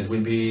opposite.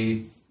 We'd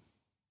be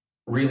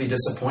really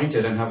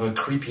disappointed and have a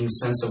creeping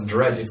sense of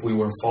dread if we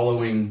were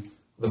following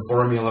the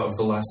formula of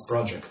the last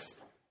project.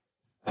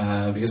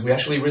 Because we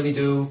actually really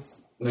do,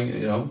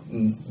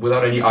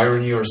 without any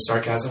irony or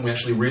sarcasm, we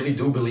actually really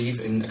do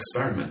believe in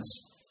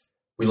experiments.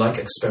 We like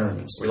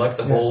experiments. We like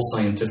the whole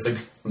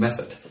scientific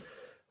method.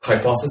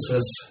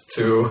 Hypothesis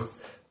to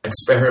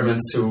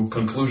experiment to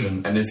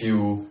conclusion. And if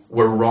you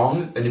were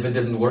wrong, and if it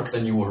didn't work,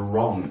 then you were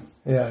wrong.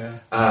 Yeah.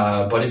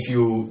 But if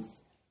you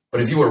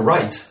were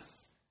right,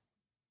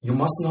 you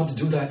must not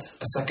do that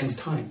a second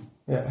time.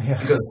 Yeah.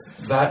 Because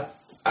that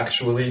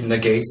actually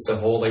negates the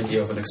whole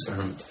idea of an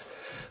experiment.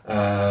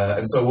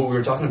 And so what we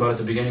were talking about at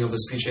the beginning of the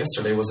speech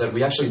yesterday was that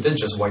we actually did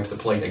just wipe the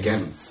plate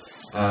again.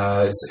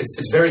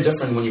 It's very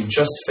different when you've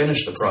just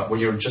finished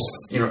when you're just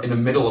in the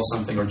middle of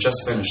something or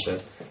just finished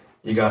it.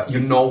 You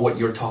know what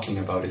you're talking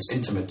about. It's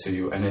intimate to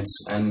you, and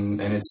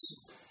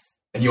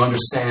you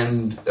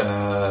understand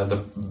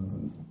that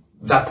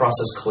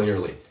process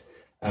clearly.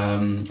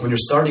 When you're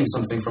starting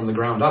something from the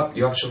ground up,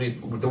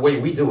 the way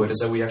we do it is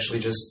that we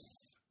actually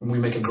we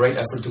make a great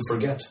effort to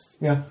forget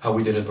how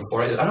we did it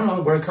before. I don't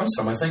know where it comes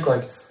from. I think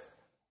it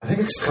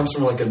comes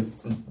from like an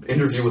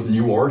interview with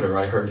New Order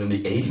I heard in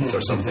the 80s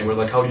or something.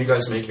 Where how do you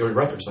guys make your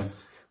records?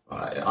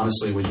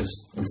 Honestly,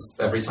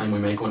 every time we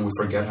make one, we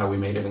forget how we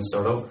made it and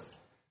start over.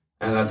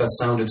 And that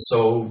sounded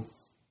so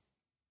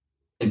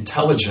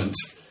intelligent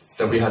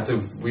that we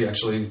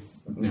actually,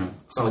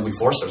 it's not like we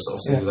forced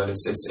ourselves to do that.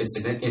 It's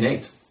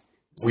innate.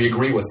 We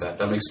agree with that.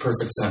 That makes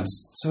perfect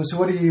sense. So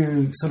what are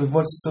you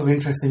what's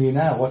interesting you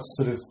now? What's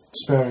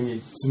spurring you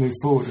to move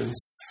forward with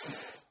this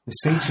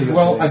feature?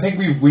 Well, I think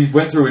we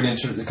went through an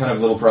kind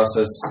of little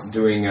process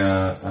doing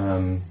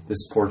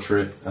this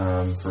portrait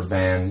for a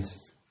band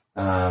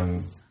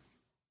that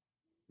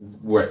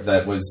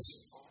was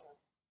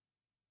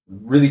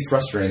really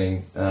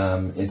frustrating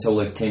until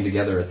it came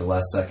together at the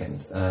last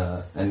second,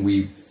 and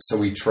we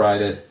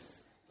tried it.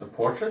 The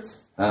portrait?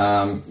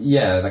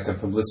 Like a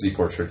publicity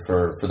portrait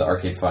for the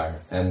Arcade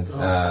Fire, and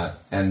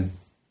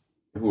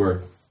who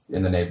are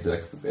in the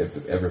neighborhood.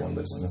 Everyone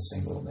lives in the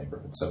same little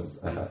neighborhood, so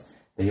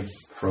they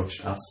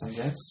approached us, I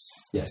guess.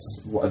 Yes,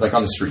 like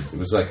on the street. It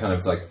was kind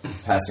of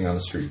passing on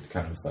the street,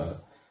 kind of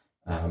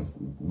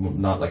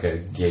not like a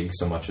gig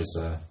so much as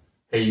a.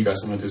 Hey, you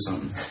guys want to do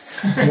something?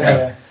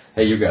 Yeah.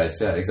 Hey, you guys.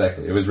 Yeah,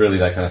 exactly. It was really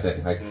that kind of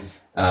thing.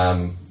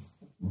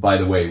 By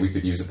the way, we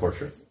could use a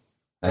portrait.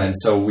 And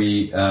so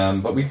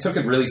but we took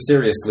it really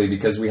seriously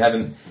because we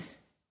haven't,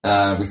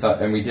 we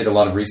thought, and we did a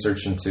lot of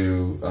research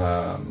into,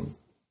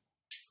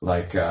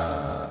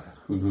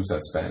 who's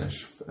that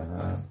Spanish?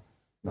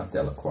 Not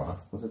Delacroix.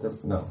 Was it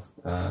Delacroix? No.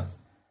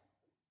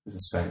 Who's a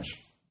Spanish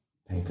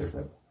painter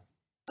that...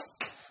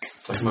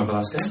 Talking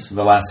about Velázquez?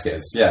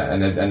 Velázquez, yeah.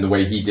 And the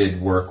way he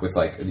did work with,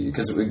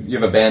 because you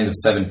have a band of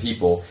 7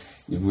 people,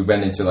 we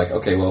went into,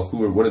 okay, well,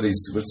 what are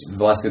these, what's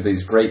Velázquez,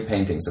 these great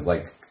paintings of,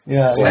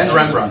 and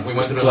Rembrandt. We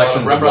went to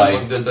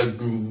Rembrandt did the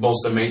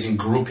most amazing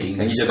grouping.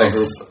 And he did that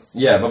group.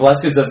 Yeah, but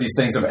Velázquez does these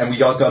things, and we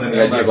got into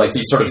the idea of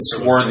these sort of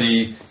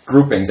swarthy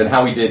groupings, and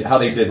how you do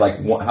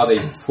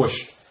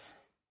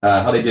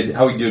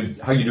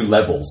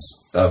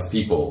levels of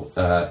people,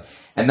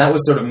 and that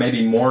was sort of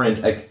maybe more.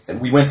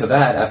 We went to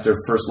that after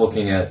first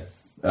looking at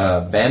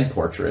band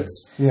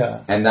portraits,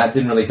 and that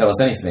didn't really tell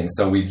us anything.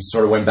 So we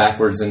sort of went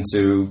backwards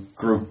into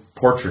group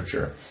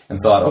portraiture and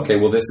thought, okay,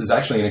 well, this is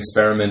actually an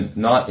experiment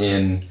not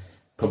in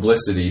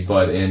publicity,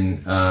 but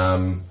in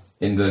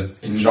the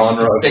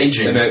genre of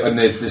staging, in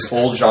this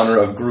whole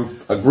genre of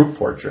a group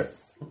portrait,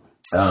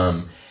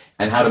 and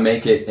how to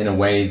make it in a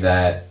way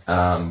that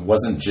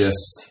wasn't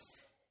just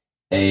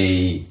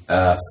a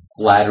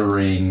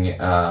flattering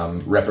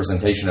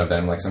representation of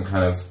them, like some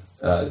kind of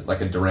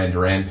like a Duran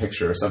Duran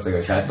picture or something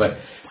like that, but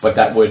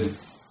that would,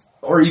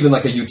 or even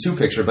like a U2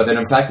 picture, but then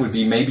in fact would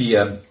be maybe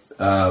a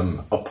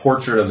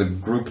portrait of the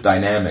group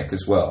dynamic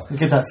as well. You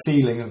get that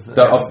feeling of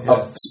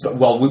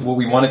what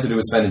we wanted to do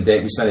was spend a day.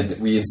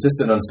 We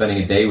insisted on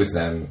spending a day with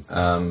them,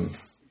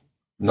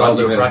 While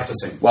they were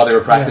practicing. While they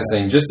were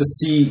practicing, just to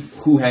see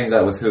who hangs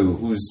out with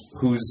who's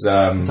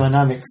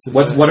dynamics.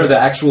 What are the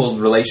actual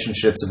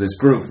relationships of this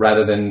group,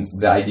 rather than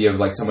the idea of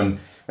like someone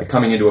like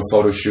coming into a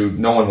photo shoot.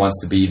 No one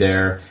wants to be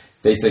there.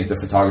 They think the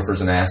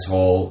photographer's an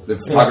asshole. The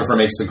photographer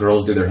makes the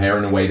girls do their hair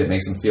in a way that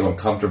makes them feel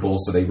uncomfortable,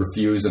 so they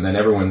refuse, and then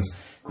everyone's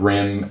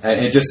grim.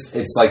 And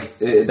it's like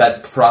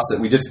that process.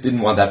 We just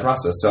didn't want that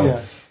process,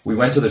 so. We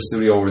went to the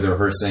studio where they were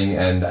rehearsing,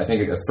 and I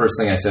think the first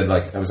thing I said,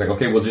 I was like,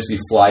 okay, we'll just be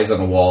flies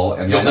on the wall,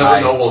 and you'll never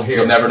know we're here.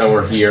 You'll never know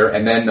we're here,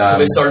 and then so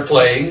they start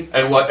playing,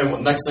 and what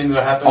next thing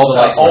that happens?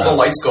 All the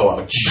lights go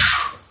out,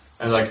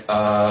 and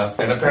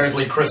and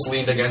apparently Chris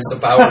leaned against the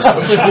power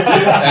switch,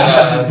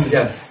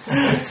 and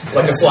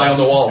like a fly on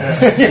the wall.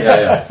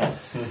 Yeah.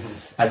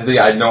 I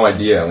had no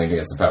idea leaning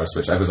against the power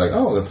switch. I was like,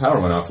 oh, the power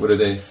went off. What are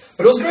they?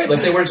 But it was great.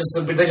 Like they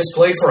just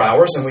played for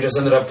hours, and we just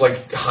ended up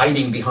like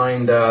hiding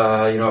behind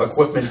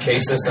equipment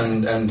cases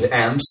and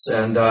amps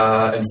and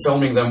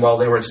filming them while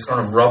they were just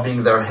kind of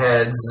rubbing their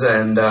heads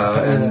and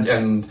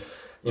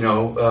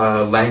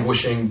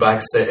languishing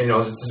backstage.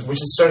 We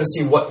just started to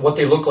see what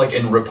they look like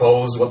in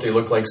repose, what they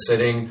look like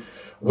sitting.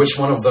 Which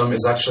one of them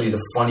is actually the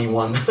funny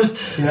one?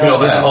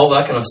 All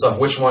that kind of stuff.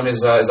 Which one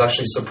is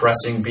actually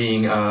suppressing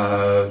being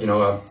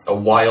a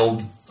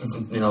wild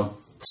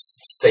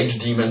stage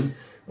demon,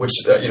 which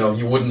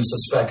you wouldn't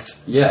suspect.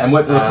 Yeah, and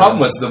what the problem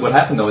was that what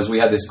happened though is we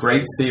had this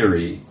great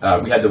theory.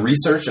 We had the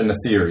research and the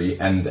theory,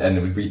 and it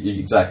would be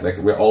exactly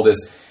like all this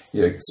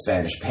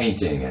Spanish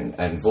painting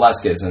and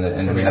Velázquez and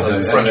we had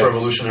the French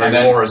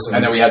Revolutionary Wars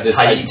and then we had this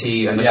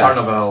Haiti and the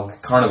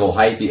Carnival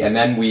Haiti, and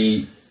then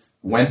we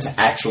went to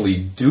actually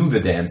do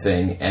the damn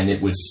thing, and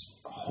it was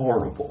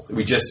horrible.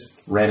 We just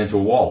ran into a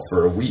wall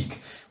for a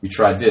week. We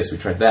tried this, we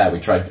tried that,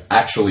 we tried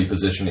actually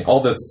positioning,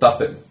 all the stuff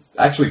that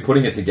actually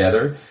putting it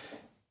together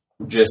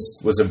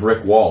just was a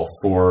brick wall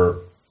for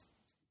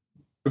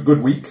a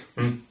good week.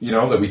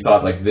 That we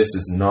thought like this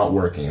is not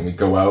working, and we'd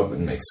go out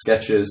and make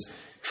sketches,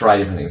 try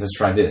different things. Let's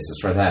try this,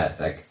 let's try that.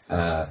 Like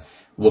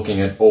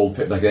looking at old,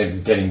 like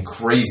getting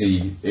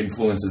crazy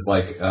influences.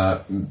 Like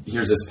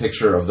here's this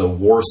picture of the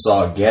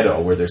Warsaw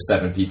Ghetto where there's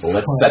 7 people.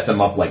 Let's set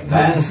them up like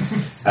that.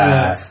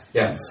 And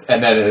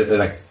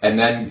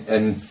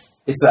then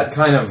it's that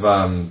kind of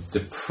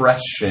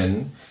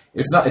depression.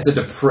 There's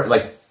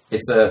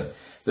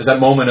that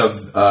moment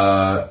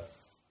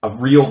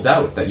of real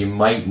doubt that you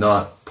might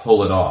not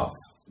pull it off.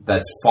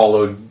 That's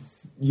followed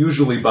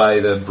usually by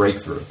the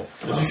breakthrough.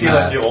 Do you feel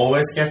like you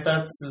always get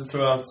that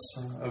throughout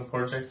a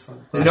project?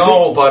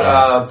 No,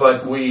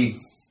 but we,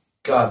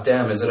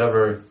 goddamn, is it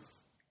ever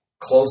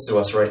close to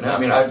us right now? I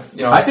mean,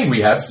 I think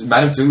we have.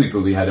 Madame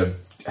Tulipuli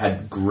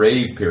had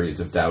grave periods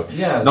of doubt.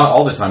 Yeah, not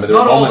all the time, but there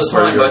not were all moments the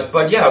time. where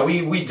But yeah,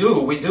 we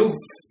do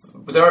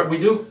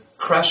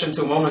crash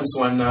into moments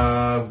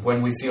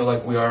when we feel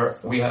like we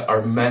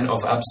are men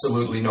of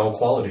absolutely no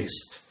qualities.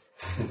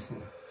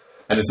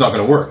 And it's not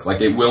going to work. Like,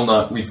 it will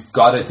not. We've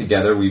got it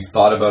together. We've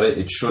thought about it.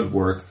 It should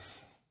work.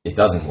 It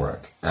doesn't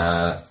work.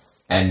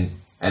 And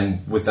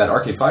with that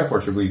Arcade 5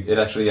 portrait, it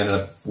actually ended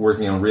up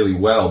working out really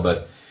well.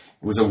 But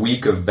it was a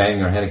week of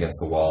banging our head against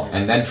the wall,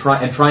 and then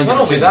trying. Not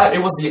only that,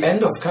 it was the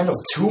end of kind of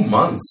 2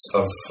 months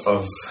of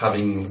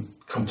having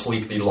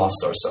completely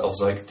lost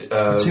ourselves. Like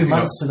 2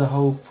 months to the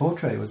whole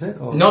portrait, was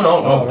it? Or? No.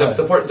 Oh, right.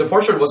 The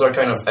portrait was our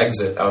kind of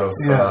exit out of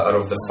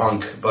the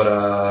funk.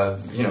 But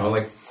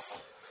like.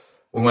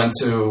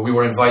 We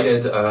were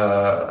invited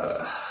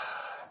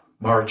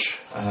March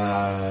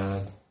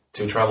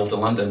to travel to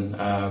London,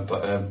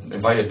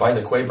 invited by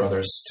the Quay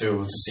brothers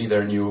to see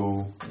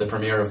the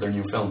premiere of their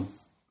new film.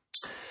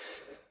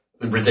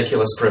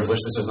 Ridiculous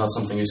privilege. This is not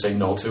something you say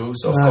no to.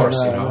 So of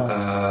course,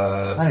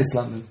 and it's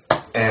London.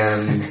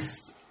 And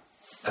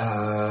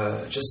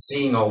just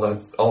seeing all the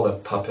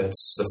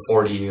puppets, the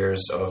 40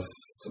 years of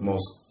the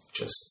most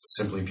just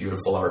simply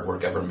beautiful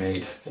artwork ever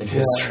made in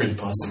history,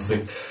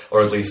 possibly,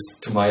 or at least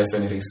to my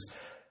affinities.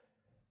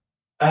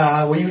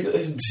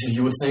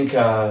 You would think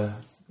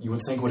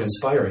would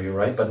inspire you,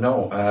 right? But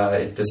no,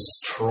 it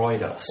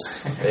destroyed us.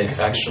 It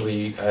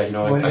actually, I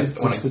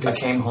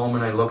came home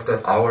and I looked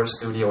at our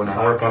studio and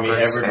our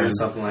puppets, ever do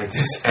something like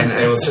this? And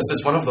it was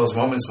just one of those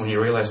moments when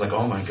you realize, like,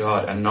 oh my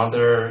god,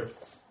 another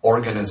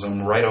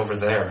organism right over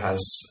there has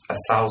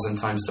 1,000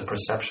 times the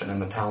perception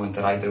and the talent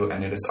that I do,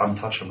 and it is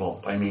untouchable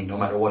by me, no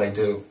matter what I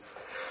do.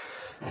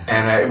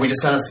 And we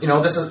just kind of,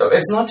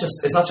 it's not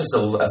just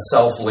a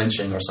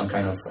self-lynching or some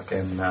kind of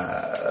fucking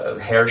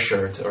hair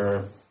shirt,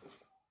 or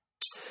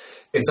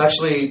it's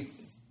actually,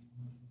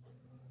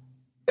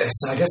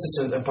 I guess it's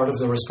a part of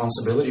the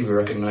responsibility we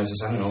recognize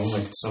as, I don't know,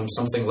 like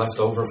something left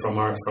over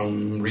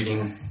from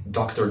reading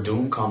Doctor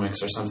Doom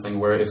comics or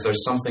something, where if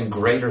there's something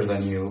greater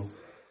than you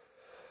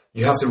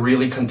have to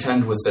really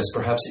contend with this,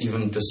 perhaps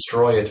even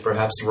destroy it,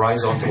 perhaps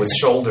rise onto its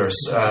shoulders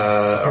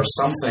or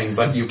something,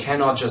 but you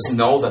cannot just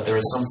know that there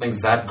is something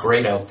that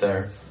great out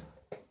there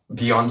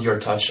beyond your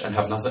touch and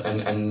have nothing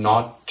and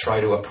not try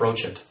to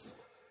approach it.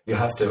 You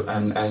have to.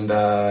 And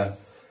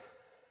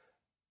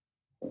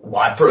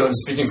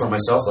speaking for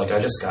myself, like I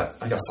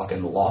got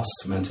fucking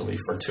lost mentally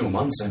for 2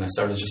 months, and I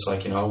started just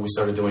like, we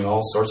started doing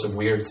all sorts of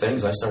weird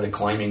things. I started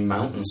climbing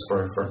mountains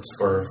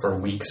for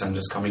weeks and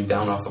just coming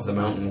down off of the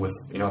mountain with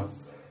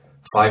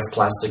 5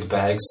 plastic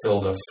bags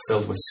filled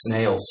with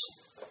snails,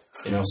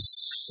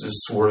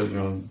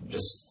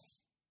 just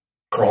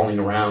crawling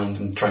around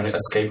and trying to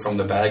escape from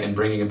the bag and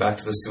bringing it back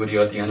to the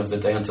studio at the end of the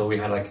day until we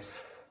had like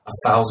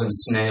 1,000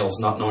 snails,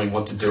 not knowing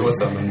what to do with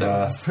them,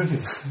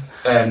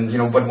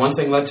 but one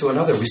thing led to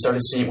another. We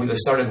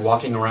started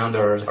walking around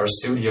our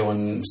studio,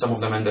 and some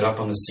of them ended up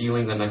on the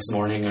ceiling the next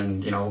morning,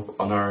 and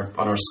on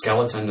our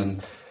skeleton,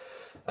 and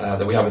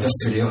that we have at the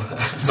studio.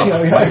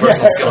 My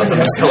personal skeleton,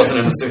 the skeleton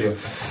in the studio.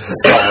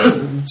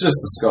 Just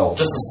the skull.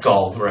 Just the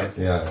skull, right?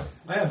 Yeah,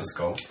 I have a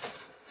skull.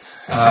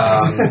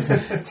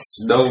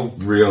 No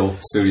real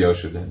studio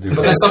should do that.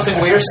 But then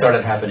something weird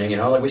started happening,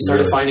 we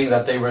started finding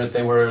that they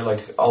were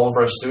like all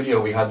over our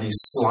studio. We had these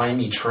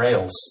slimy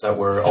trails that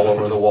were all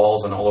over the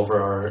walls and all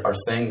over our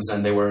things,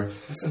 and they were,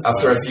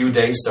 after a few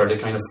days, started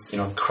kind of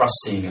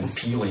crusting and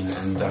peeling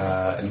and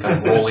kind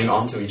of rolling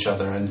onto each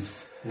other,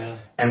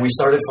 and we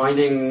started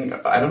finding,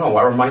 I don't know,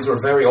 our minds were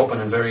very open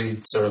and very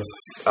sort of,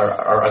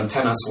 our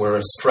antennas were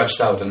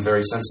stretched out and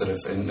very sensitive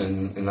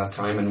in that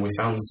time, and we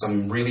found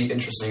some really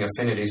interesting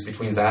affinities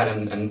between that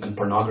and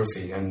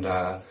pornography and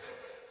a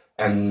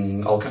kind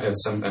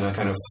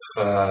of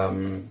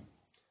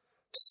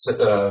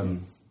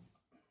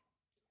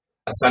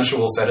a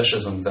sensual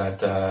fetishism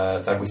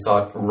that we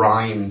thought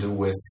rhymed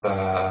with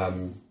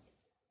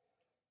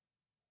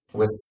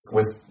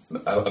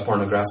a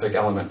pornographic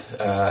element,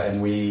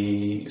 and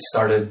we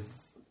started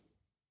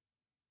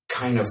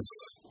kind of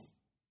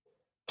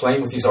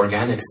playing with these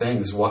organic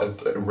things,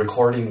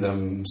 recording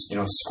them,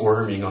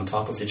 squirming on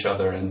top of each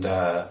other, and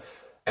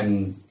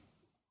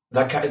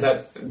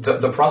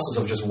the process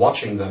of just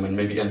watching them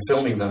and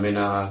filming them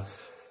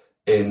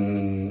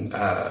in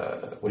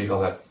what do you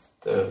call that,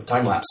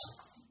 time lapse.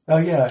 Oh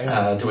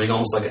yeah. Doing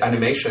almost like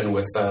animation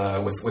with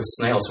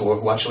snails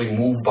who actually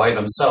move by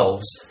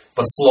themselves,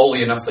 but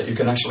slowly enough that you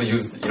can actually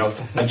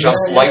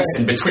adjust lights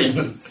in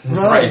between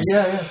frames.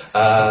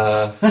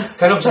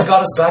 Kind of just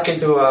got us back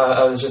into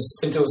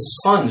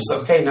fun. Just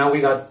like, okay, now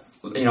we got,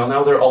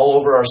 now they're all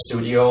over our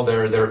studio.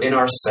 They're in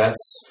our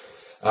sets.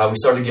 We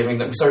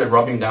started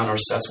rubbing down our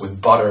sets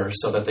with butter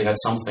so that they had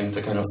something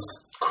to kind of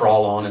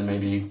crawl on and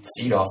maybe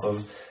feed off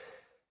of,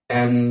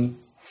 and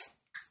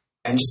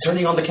just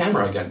turning on the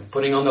camera again,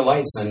 putting on the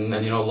lights and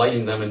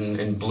lighting them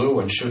in blue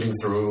and shooting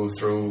through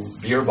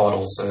beer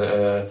bottles.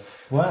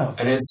 Wow!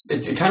 And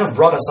it kind of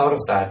brought us out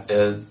of that.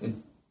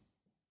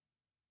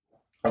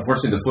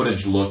 Unfortunately, the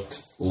footage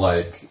looked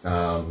like...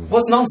 well,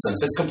 it's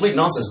nonsense. It's complete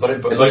nonsense. But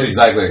it looked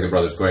exactly like the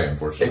Brothers Gray,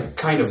 unfortunately. It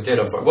kind of did.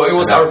 Well, it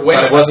was our way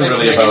of... It wasn't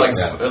really about...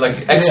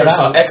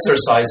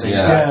 exercising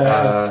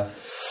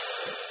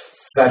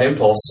that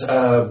impulse.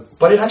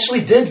 But it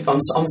actually did, on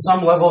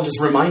some level, just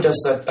remind us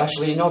that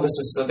actually,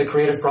 the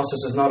creative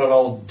process is not at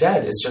all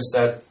dead. It's just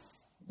that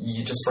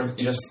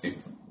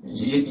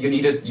you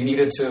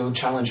needed to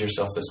challenge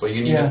yourself this way.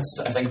 You needed.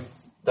 I think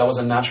that was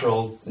a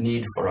natural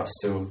need for us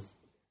to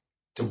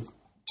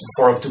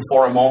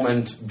for a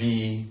moment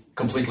be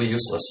completely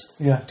useless.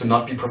 Yeah. To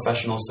not be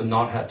professionals, to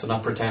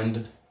not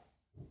pretend,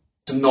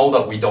 to know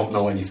that we don't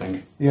know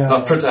anything. Yeah.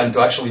 Not pretend,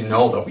 to actually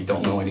know that we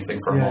don't know anything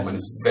for a moment.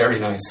 It's very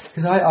nice.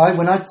 Because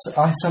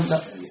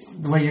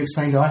the way you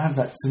explained it, I have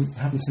that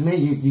happen to me.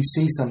 You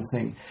see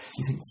something,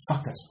 you think,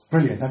 fuck, that's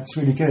brilliant, that's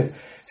really good.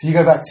 So you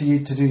go back to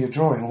do your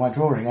drawing, or my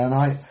drawing, and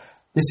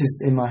this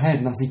is in my head,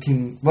 and I'm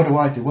thinking, what do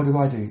I do? What do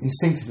I do?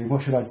 Instinctively,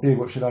 what should I do?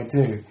 What should I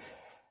do?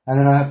 And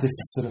then I have this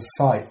sort of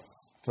fight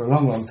for a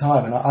long, long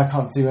time, and I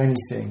can't do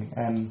anything,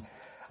 and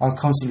I'm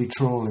constantly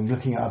trawling,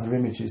 looking at other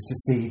images to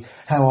see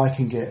how I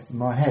can get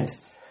my head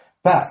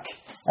back,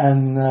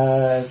 and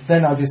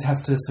then I just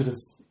have to sort of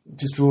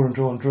just draw and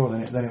draw and draw,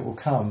 then it will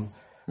come.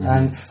 Mm-hmm.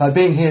 And like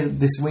being here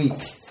this week,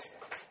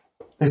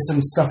 there's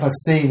some stuff I've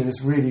seen that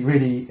has really,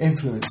 really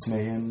influenced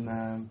me,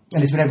 and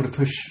it's been able to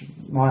push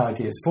my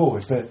ideas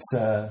forward. But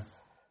and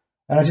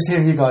I just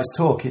hearing you guys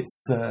talk,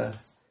 it's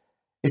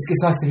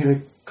nice to hear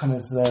the kind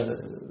of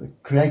the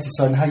creative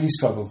side and how you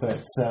struggle,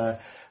 but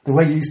the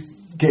way you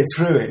get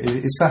through it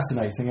is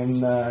fascinating,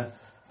 and I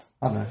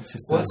don't know, it's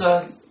just... Well,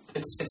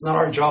 it's not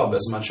our job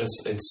as much as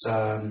it's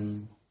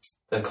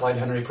the Clyde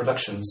Henry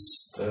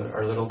Productions,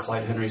 our little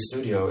Clyde Henry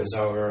studio is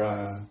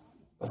our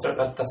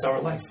that's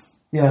our life.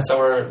 Yeah, that's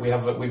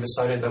we've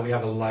decided that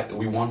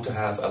we want to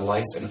have a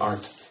life in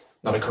art,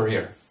 not a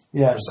career.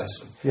 Yeah,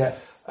 precisely. Yeah,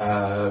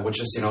 which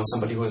is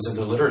somebody who is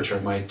into literature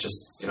might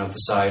just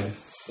decide,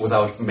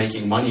 without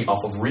making money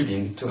off of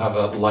reading, to have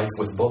a life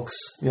with books.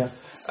 Yeah.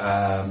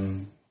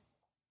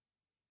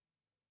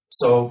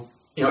 So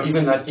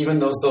even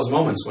those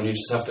moments when you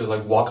just have to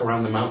walk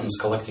around the mountains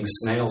collecting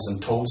snails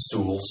and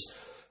toadstools,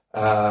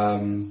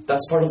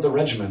 that's part of the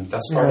regimen.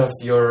 That's part of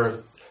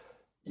your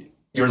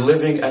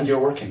living and your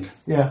working.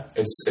 Yeah.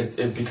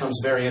 It becomes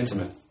very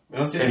intimate.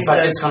 Don't you In think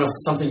fact, that- it's kind of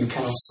something you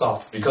cannot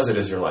stop because it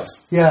is your life.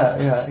 Yeah.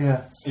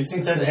 Do you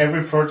think that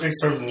every project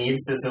sort of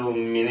needs this little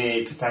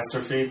mini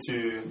catastrophe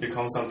to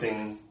become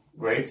something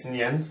great in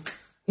the end?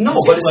 No, It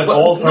but seems it's like but,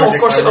 all no, of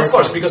course,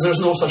 projects because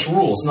there's no such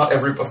rules. Not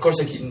every, of course,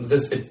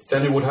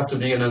 then it would have to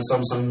be in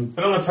some.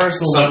 But on a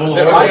personal Some, level,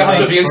 it would have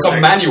to like be in some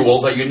projects-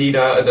 manual that you need.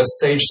 The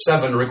stage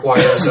 7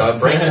 requires a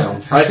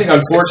breakdown. I think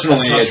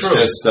unfortunately It's not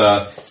it's true.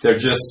 just they're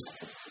just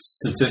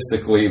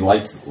statistically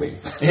likely.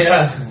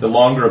 Yeah. The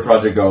longer a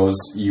project goes,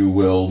 you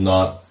will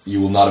not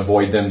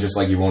avoid them, just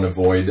like you won't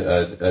avoid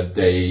a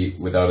day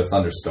without a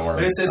thunderstorm.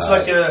 But it's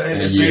like a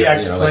in a year,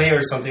 three-act you know, play like-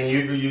 or something.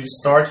 You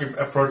start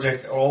a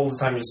project all the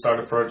time. You start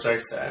a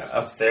project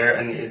up there,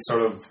 and it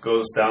sort of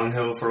goes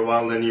downhill for a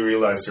while. And then you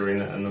realize you're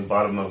in the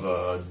bottom of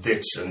a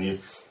ditch, and you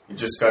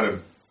just got to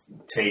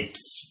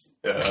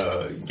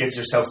get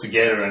yourself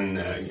together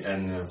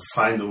and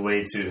find a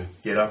way to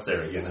get up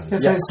there again. Yeah,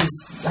 for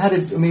instance,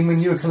 when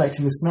you were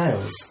collecting the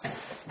snails,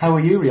 how were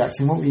you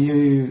reacting? What were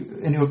you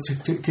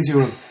because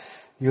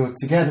you're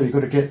together? You've got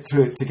to get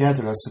through it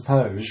together, I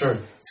suppose. Sure.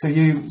 So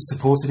you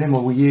supported him,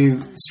 or were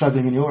you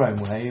struggling in your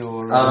own way,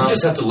 or You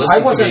just have to listen.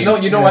 I wasn't. To me. No,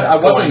 you know what? I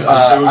wasn't.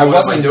 I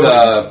wasn't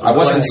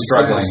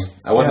struggling.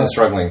 I wasn't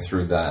struggling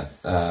through that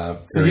So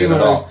period you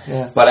at were, all.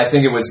 yeah. But I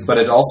think it was. But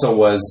it also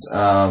was.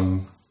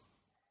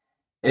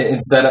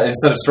 Instead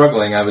of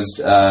struggling, I was.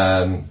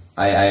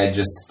 I had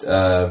just.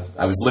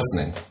 I was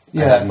listening.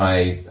 Yeah. I had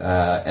my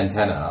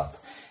antenna up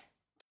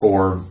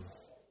for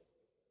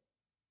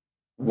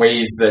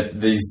ways that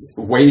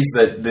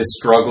this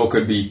struggle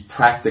could be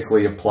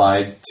practically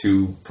applied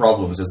to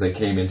problems as they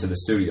came into the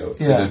studio,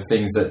 to the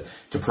things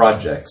to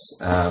projects.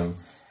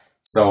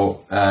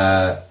 So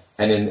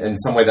in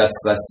some way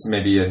that's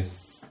maybe a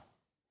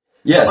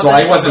so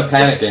I wasn't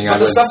panicking. But I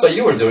the was stuff that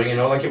you were doing,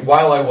 like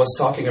while I was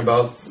talking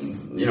about,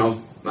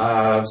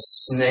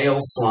 snail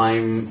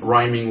slime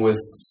rhyming with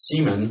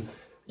semen,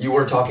 you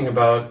were talking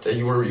about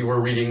you were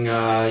reading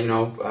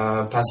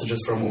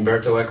passages from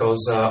Umberto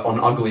Eco's on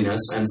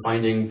ugliness and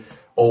finding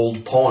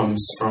old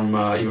poems from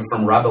even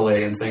from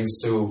Rabelais and things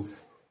too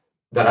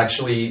that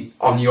actually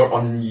in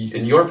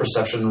your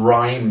perception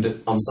rhymed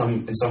in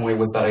some way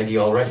with that idea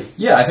already.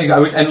 Yeah, I think I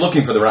would, and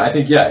looking for the right. I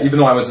think even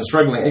though I wasn't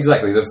struggling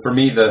exactly, for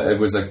me it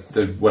was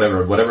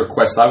whatever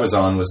quest I was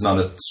on was not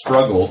a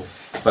struggle,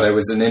 but it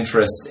was an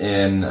interest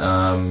in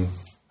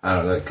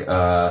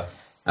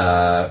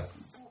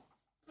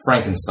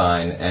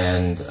Frankenstein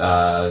and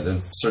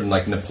the certain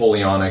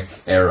Napoleonic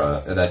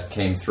era that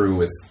came through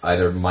with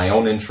either my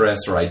own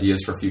interests or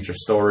ideas for future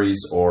stories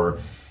or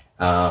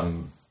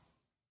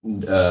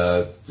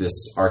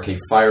this Arcade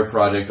Fire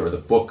project or the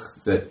book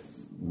that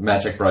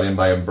Maciek brought in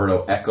by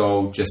Umberto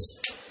Eco.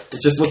 Just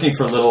looking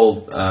for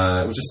little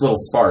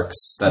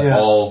sparks that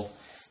all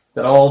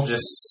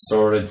just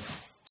sort of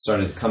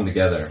started to come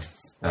together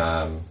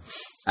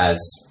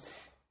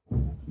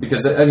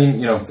because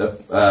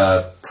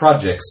the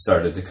projects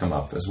started to come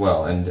up as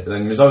well, and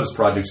there's always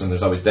projects and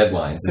there's always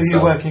deadlines. So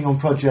you're working on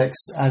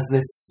projects as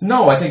this?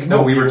 No, I think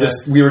no. We were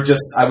just.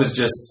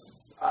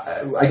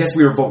 I guess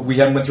we were. We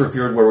hadn't went through a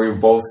period where we were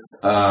both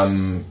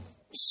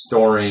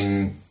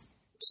storing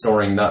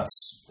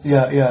nuts.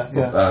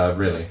 Yeah.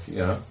 Really,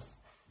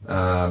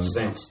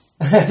 Stamps.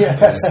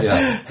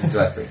 yeah,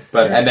 exactly.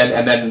 But and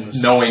then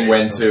knowing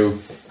when to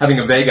having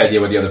a vague idea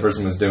what the other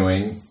person was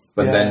doing,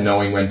 but then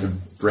knowing when to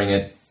bring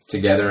it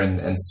together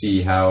and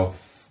see how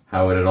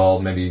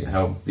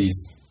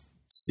these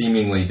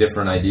seemingly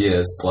different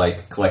ideas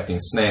like collecting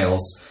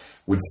snails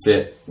would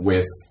fit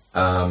with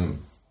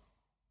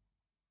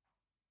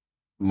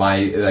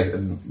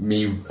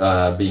me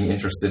being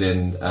interested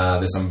in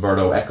this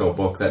Umberto Eco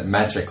book that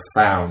Maciek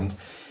found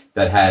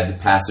that had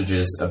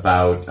passages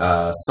about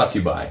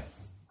succubi,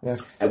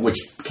 which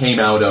came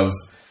out of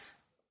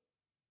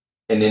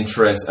an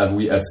interest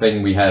a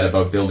thing we had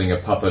about building a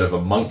puppet of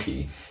a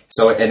monkey.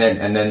 So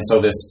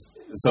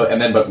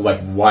but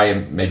why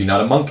maybe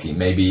not a monkey,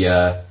 maybe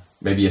a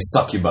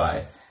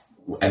succubi.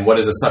 And what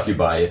is a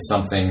succubi? It's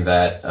something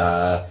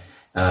that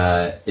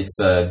it's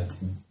a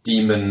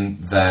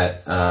demon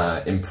that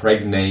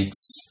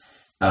impregnates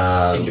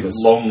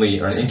lonely,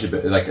 or an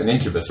incubus, like an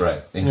incubus,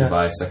 right?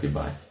 Incubi,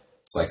 succubi.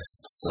 It's like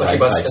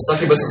succubus. A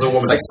succubus is a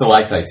woman. It's like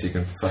stalactites. You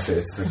can fuck it.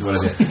 It's what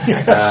is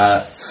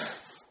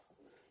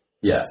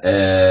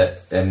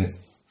it? An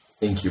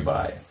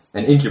incubi.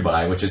 An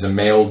incubi, which is a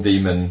male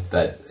demon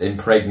that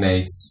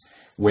impregnates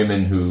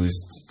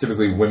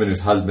typically women whose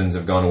husbands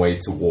have gone away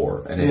to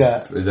war. And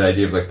the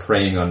idea of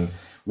preying on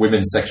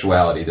women's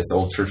sexuality, this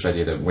old church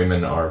idea that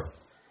women are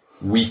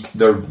weak,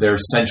 their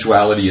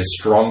sensuality is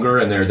stronger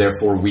and they're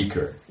therefore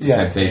weaker to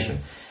temptation.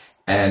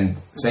 And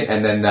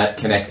then that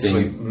connecting...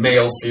 So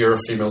male fear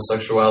of female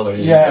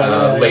sexuality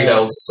laid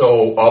out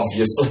so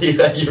obviously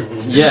that you...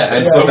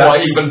 and so why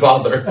even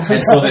bother?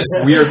 And so this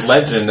weird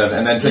legend of...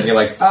 And then thinking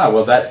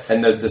that...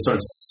 And the sort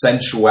of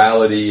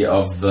sensuality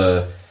of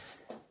the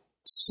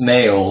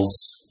snails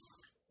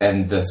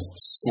and the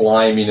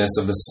sliminess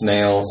of the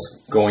snails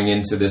going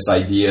into this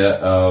idea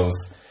of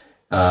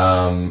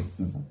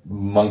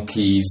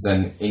monkeys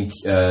and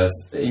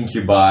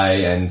incubi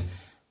and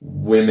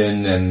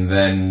women, and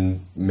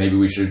then maybe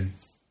we should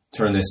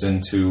turn this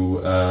into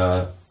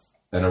an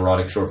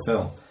erotic short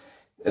film.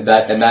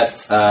 That's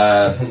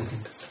a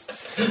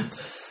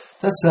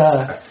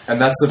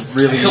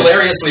really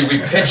hilariously we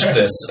pitched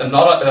this and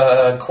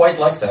not quite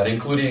like that,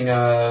 including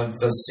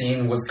the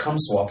scene with cum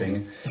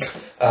swapping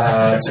to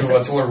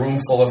a room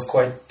full of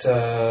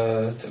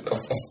to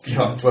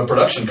a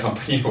production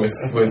company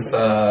with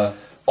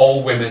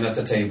all women at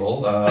the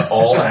table,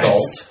 all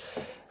adult.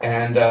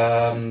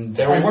 And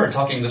there we were,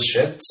 talking this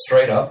shit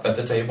straight up at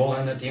the table,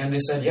 and at the end they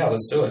said, yeah,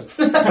 let's do it.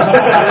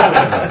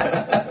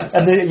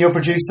 And your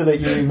producer that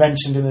you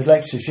mentioned in the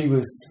lecture, she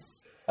was,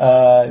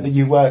 that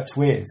you worked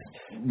with?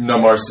 No,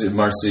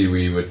 Marcy,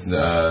 we would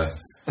not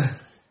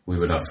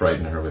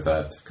frighten her with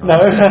that. No.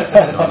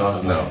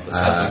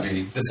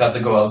 This had to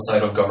go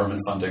outside of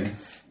government funding.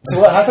 So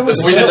what happened?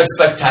 Because we didn't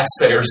expect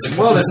taxpayers to.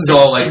 Well, this is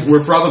all like,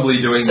 we're probably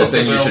doing the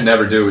thing you should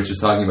never do, which is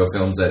talking about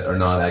films that are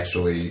not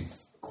actually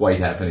quite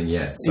happening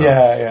yet. So,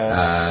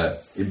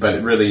 but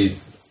it really,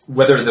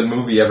 whether the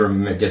movie ever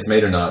gets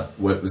made or not,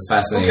 what was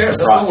fascinating is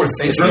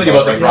it's really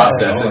about the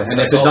process. And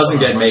if it doesn't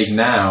get made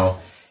now,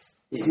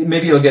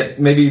 maybe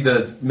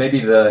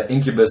the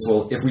Incubus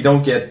will. If we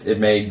don't get it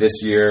made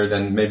this year,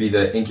 then maybe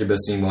the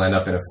Incubus scene will end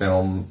up in a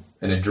film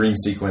in a dream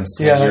sequence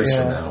 10 years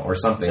from now or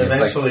something.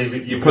 Eventually, it's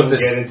like, you put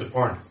get into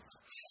porn.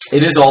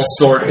 It is all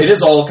stored. It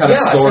is all kind of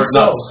stored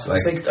nuts. I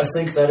think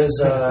that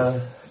is.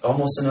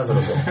 Almost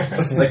inevitable.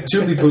 Like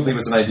Tootly Pootly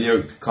was an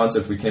idea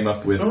concept we came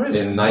up with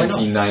in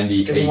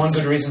 1998. Give me one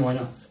good reason why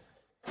not.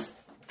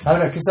 I don't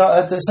know, because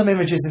there's some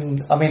images in.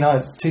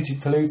 Tutti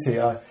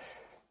Paluti.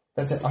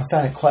 I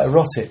found it quite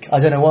erotic. I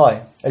don't know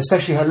why,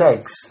 especially her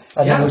legs.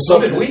 And so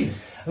did we.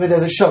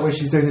 There's a shot where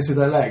she's doing this with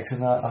her legs,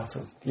 and I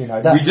thought,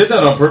 that... We did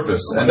that on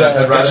purpose. And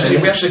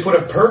we actually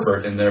put a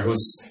pervert in there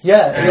who's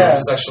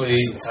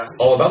actually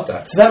all about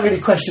that. So that really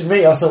questioned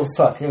me. I thought,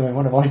 fuck,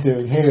 what am I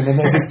doing here? And then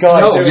there's this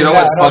guy doing you know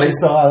that, what's funny?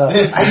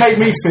 It made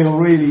me feel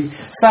really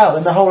foul,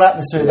 and the whole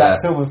atmosphere of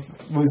that film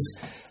was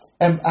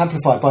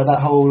amplified by that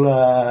whole,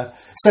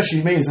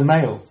 especially me as a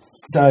male.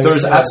 So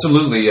there's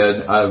absolutely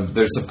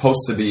there's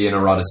supposed to be an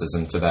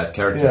eroticism to that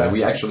character. Yeah.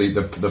 We actually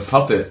the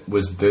puppet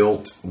was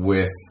built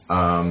with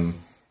a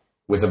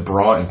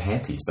bra and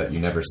panties that you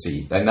never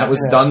see, and that was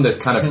done to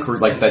kind of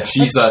like that.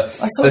 She's I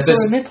thought saw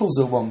her nipples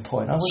at one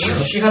point.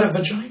 She had a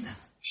vagina.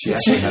 She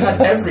actually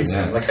had everything.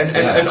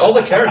 Yeah. And all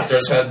the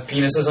characters had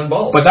penises and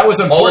balls. But that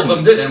was important. All of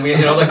them did, and we,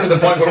 to the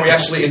point where we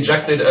actually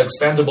injected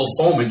expandable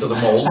foam into the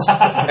molds,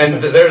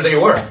 and there they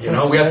were.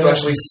 We had to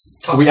actually.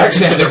 We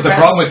actually had the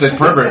problem with the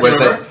pervert was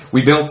that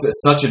we built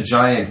such a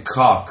giant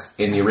cock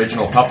in the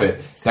original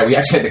puppet that we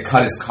actually had to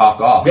cut his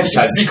cock off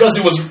because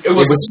it was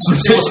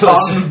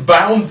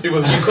unbound. You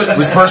couldn't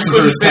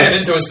fit it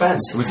into his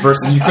pants. It was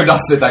bursting. You could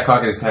not fit that cock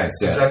in his pants.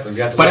 Yeah, exactly.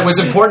 But it was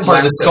important part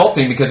of the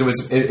sculpting because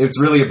it's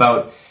really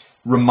about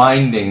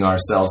reminding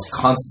ourselves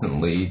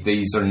constantly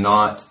these are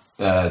not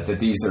that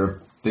these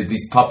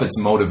puppets'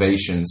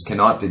 motivations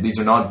cannot. These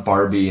are not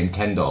Barbie and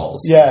Ken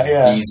dolls.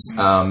 Yeah. These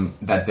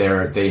that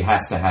they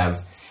have to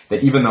have.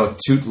 That even though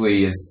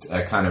Tootly is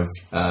a kind of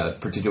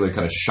particularly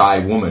kind of shy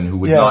woman who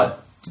would not.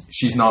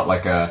 She's not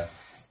like this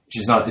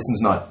is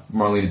not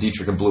Marlene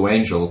Dietrich, a Blue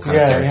Angel kind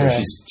of character.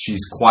 Yeah. She's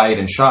quiet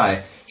and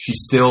shy. She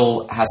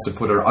still has to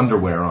put her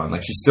underwear on.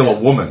 Like she's still a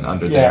woman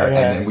under there.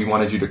 Yeah. And we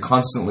wanted you to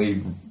constantly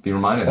be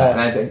reminded of that.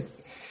 And I think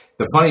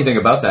the funny thing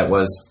about that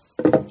was,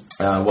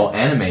 while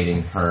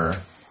animating her,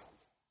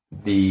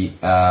 you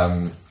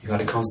had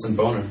a constant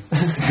boner. For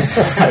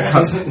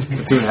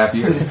 2.5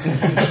 years.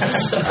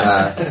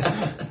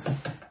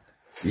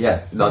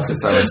 Yeah, not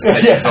since I was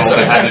 10 years old.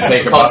 I had to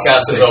take a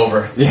podcast is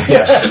over.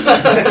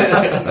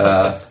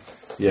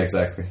 Yeah,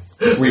 exactly.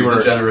 If we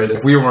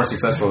were more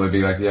successful, it'd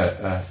be like,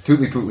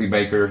 Tootly Pootly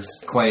makers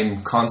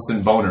claim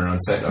constant boner on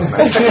set of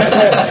magic.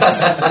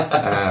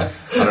 I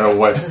don't know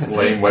what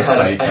lame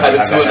website. I had a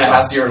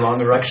 2.5 year long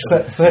erection.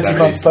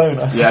 30-month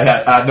boner.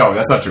 No,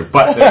 that's not true.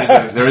 But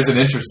there is an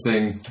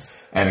interesting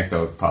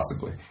anecdote,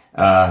 possibly,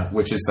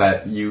 which is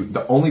that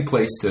the only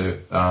place to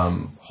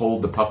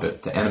hold the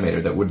puppet, to animate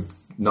her, that would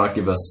not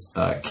give us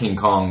King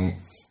Kong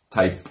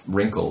type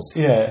wrinkles.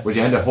 Yeah. Which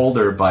you had to hold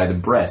her by the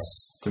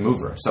breasts to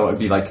move her. So it'd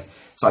be like,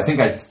 so I think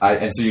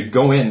and so you'd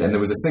go in, and there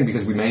was this thing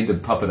because we made the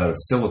puppet out of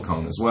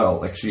silicone as well.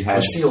 Like she had,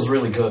 which feels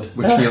really good.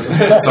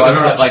 So I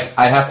remember, like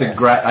I'd have to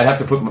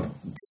put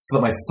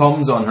my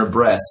thumbs on her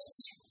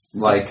breasts.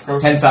 Like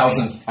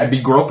 10,000, I'd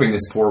be groping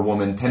this poor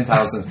woman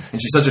 10,000,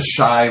 and she's such a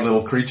shy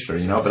little creature,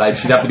 but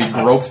she'd have to be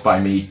groped by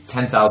me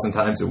 10,000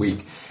 times a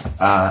week.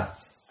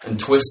 And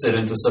twisted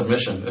into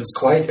submission. It's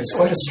quite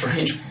a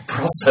strange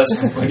process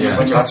when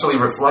you actually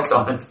reflect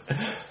on it.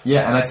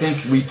 Yeah, and I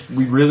think we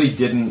we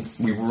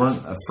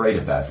weren't afraid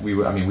of that. We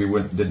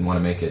didn't want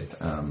to make it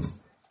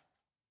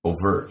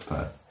overt,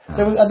 but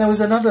there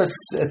was another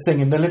thing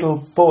in the little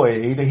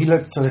boy. He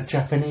looked sort of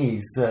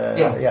Japanese.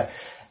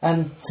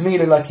 And to me, it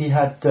looked like he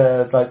had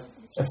like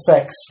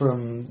effects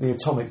from the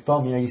atomic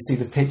bomb. You see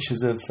the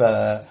pictures of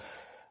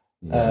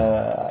He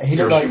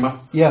looked like Hiroshima?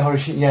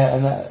 Hiroshima. Yeah,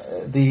 and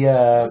the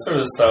That's sort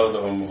of the style of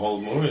the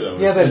whole movie, though.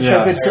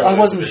 yeah, but I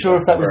wasn't sure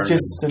if that was Burning.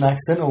 just an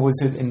accident or was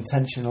it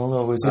intentional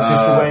or was it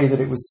just the way that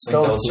it was I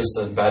think that sculpted? was just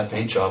a bad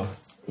paint job.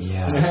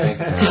 Yeah, I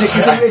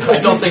think, I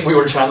don't think we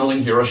were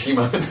channeling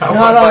Hiroshima. No,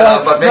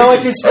 I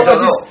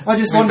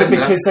just wondered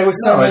because there were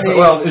so many.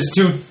 well, there's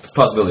two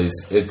possibilities.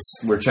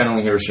 We're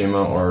channeling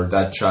Hiroshima, or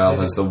that child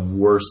has the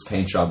worst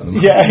paint job in the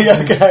movie.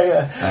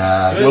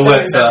 We'll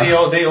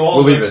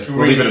leave it.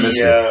 We'll leave it a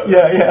mystery.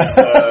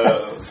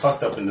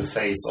 Fucked up in the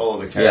face. All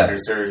of the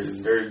characters,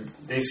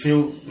 they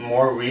feel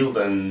more real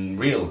than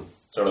real,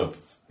 sort of,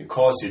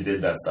 because you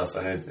did that stuff.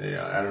 And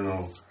I don't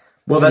know.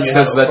 Well, that's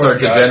because that's our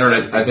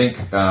degenerate. I think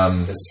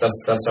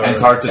that's our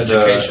Antarctica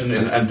education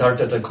in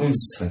Antarctica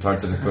Kunst.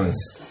 Antarctica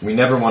Kunst. We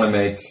never want to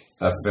make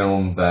a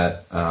film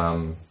that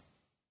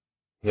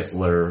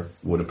Hitler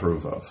would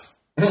approve of.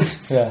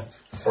 Yeah.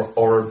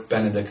 Or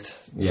Benedict.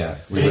 Yeah,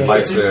 we would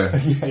like to.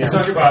 You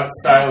talk about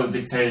style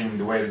dictating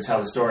the way to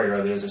tell the story,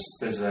 or there's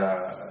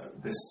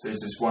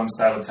this one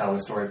style to tell the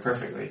story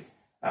perfectly.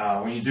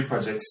 When you do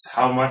projects,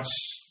 how much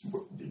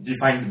do you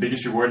find the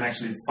biggest reward in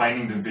actually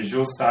finding the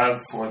visual style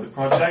for the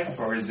project,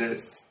 or is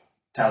it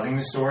telling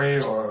the story,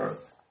 or?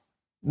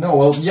 No,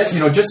 well,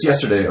 just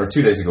yesterday or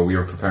 2 days ago, we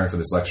were preparing for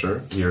this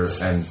lecture here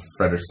in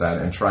Fredrikstad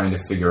and trying to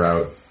figure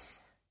out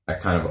a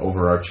kind of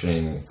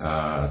overarching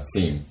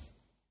theme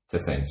to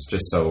things,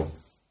 just so it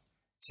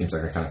seems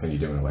like the kind of thing you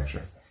do in a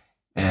lecture.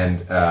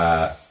 And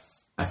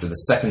after the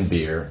second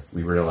beer,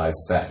 we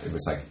realized that it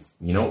was like,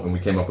 and we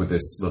came up with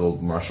this little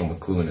Marshall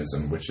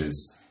McLuhanism, which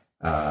is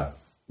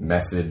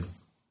method.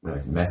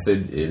 Like,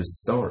 method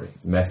is story.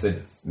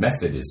 Method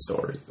is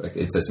story. Like,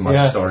 it's as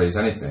much story as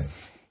anything.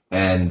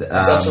 And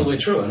it's absolutely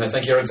true. And I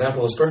think your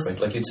example is perfect.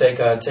 Like, you take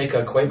a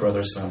Quay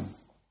Brothers film,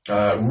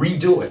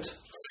 redo it,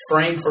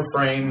 frame for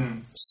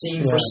frame,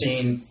 scene for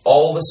scene,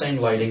 all the same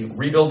lighting,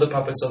 rebuild the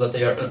puppets so that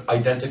they are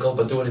identical,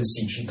 but do it in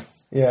CG.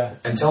 Yeah.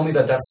 And tell me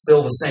that that's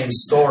still the same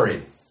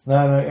story.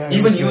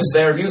 Even use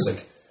their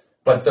music.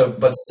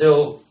 But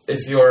still,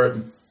 if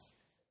your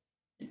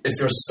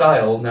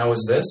style now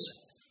is this,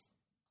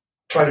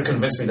 try to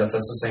convince me that that's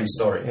the same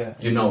story. Yeah.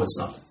 You know it's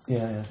not.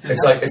 Yeah.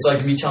 It's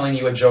like me telling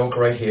you a joke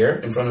right here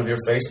in front of your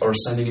face, or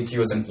sending it to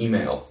you as an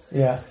email.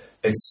 Yeah.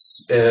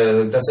 It's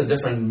that's a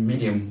different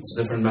medium. It's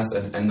a different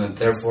method, and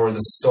therefore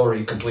the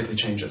story completely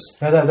changes.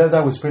 Yeah,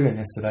 that was brilliant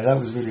yesterday. That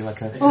was really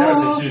like a. That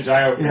was a huge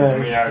eye opener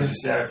for me. I was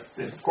just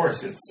of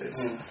course it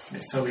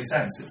makes totally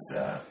sense. It's.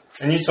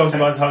 And you talked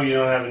about how you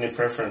don't have any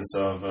preference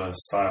of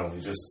style.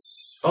 You just.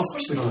 Of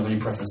course, we don't have any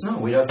preference. No,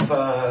 we have.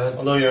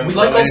 Although you we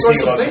like all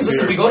sorts of things.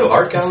 Listen, we go to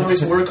art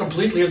galleries. We're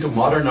completely into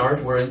modern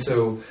art. We're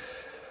into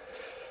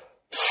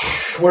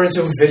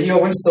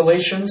video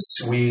installations.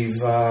 We've,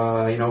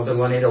 the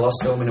L'année de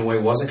Lost film in a way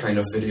was a kind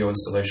of video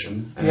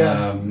installation.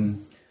 Yeah.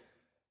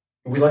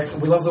 We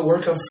love the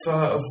work of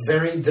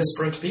very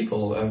disparate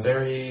people, a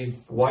very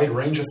wide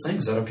range of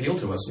things that appeal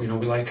to us. We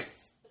like,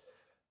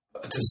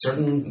 to a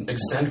certain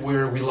extent,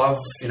 we love,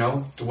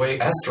 the way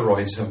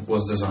asteroids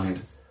was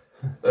designed.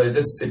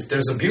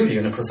 There's a beauty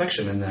and a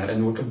perfection in that,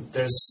 and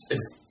if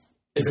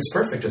it's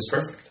perfect, it's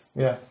perfect.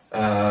 Yeah.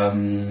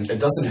 It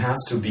doesn't have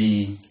to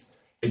be.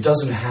 It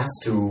doesn't have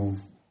to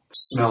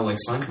smell like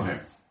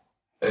Svankmajer.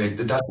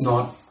 That's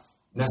not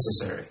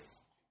necessary.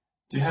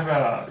 Do you have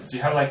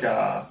like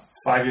a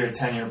 5-year,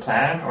 10-year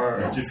plan,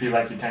 or do you feel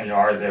like you kind of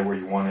are there where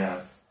you want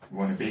to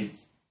be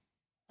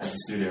as a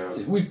studio?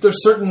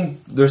 There's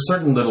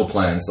certain little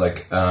plans.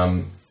 Like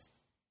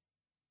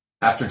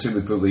after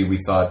Tootly Pootly, we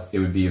thought it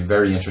would be a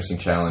very interesting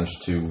challenge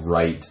to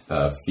write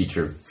a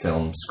feature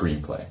film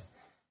screenplay.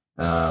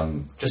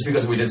 Just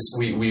because we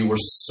were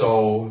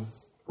so.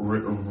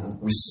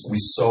 We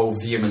so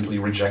vehemently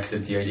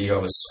rejected the idea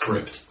of a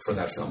script for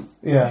that film.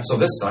 Yeah. So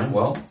this time,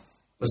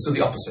 let's do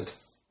the opposite.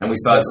 And we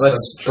thought,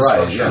 let's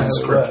try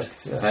script.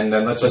 Yeah. And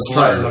then let's just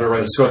try.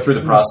 Let's go through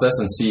the process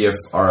and see if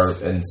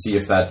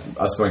that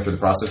us going through the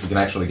process, we can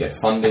actually get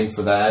funding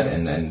for that.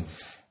 And then,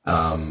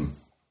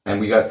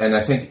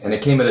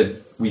 it came at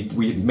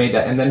we made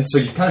that, and then so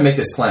you kind of make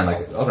this plan,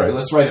 like, okay,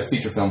 let's write a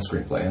feature film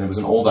screenplay. And it was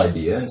an old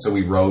idea, and so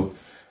we wrote,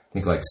 I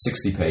think, like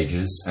 60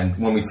 pages. And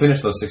when we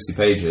finished those 60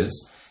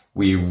 pages,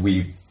 we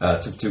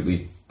took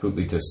Tootly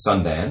Pootly to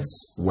Sundance,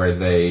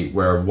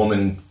 where a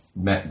woman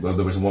met. Well,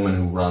 there was a woman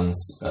who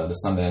runs the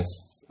Sundance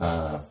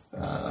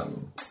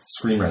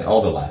screenwriting,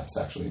 all the labs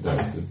actually.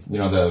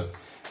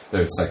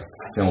 It's like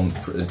film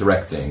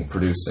directing,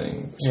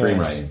 producing,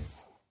 screenwriting.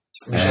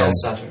 Michelle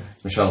Satter,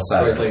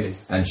 great lady.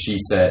 And she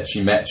said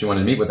she wanted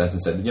to meet with us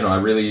and said, I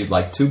really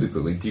like Tootly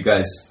Pootly. Do you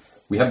guys?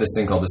 We have this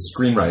thing called the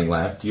screenwriting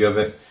lab. Do you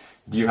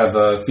have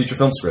a feature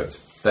film script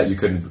that you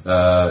could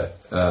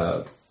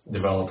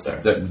develop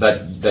there?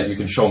 That you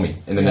can show me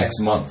in the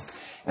next month.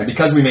 And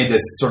because we made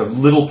this sort of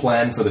little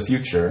plan for the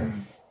future,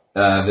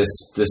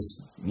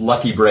 this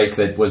lucky break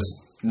that was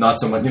not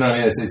so much,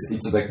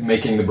 it's like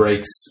making the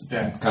breaks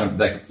kind of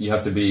like you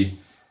have to be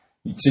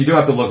So you do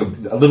have to look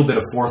a little bit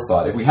of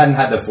forethought. If we hadn't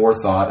had the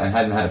forethought and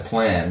hadn't had a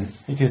plan,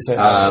 You could say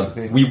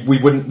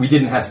we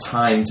didn't have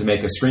time to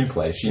make a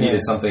screenplay. She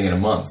needed something in a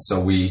month,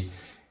 so we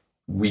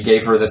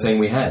gave her the thing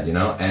we had, you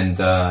know,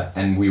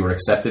 and we were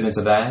accepted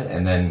into that,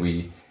 and then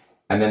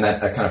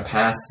that kind of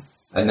path,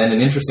 and then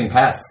an interesting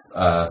path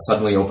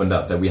suddenly opened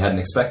up that we hadn't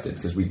expected,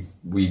 because we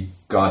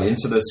got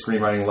into the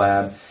screenwriting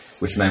lab,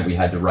 which meant we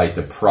had to write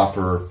the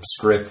proper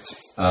script,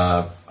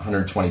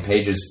 120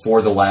 pages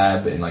for the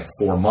lab in like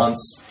 4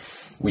 months.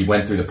 We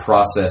went through the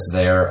process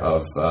there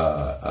of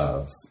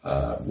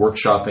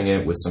workshopping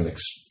it with some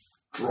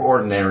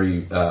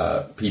extraordinary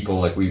people.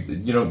 Like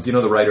you know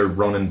the writer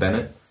Ronan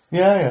Bennett.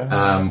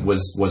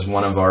 Was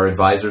one of our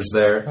advisors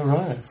there. All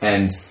right.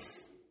 And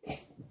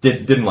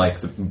didn't like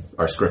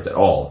our script at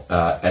all.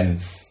 And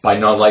by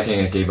not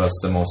liking it, gave us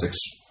the most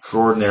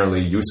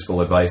extraordinarily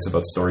useful advice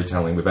about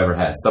storytelling we've ever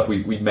had. Stuff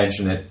we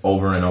mention it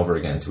over and over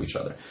again to each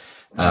other.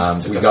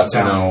 We got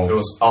to know. It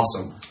was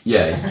awesome.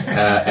 Yeah,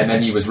 and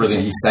then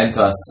he sent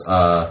us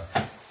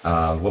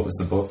what was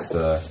the book,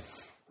 the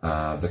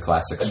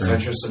classic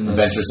Adventures in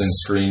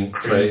Screen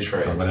Trade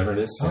or whatever it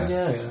is. Oh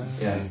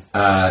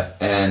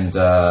And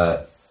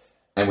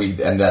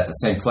at the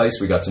same place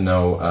we got to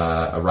know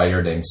a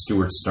writer named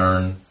Stuart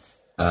Stern,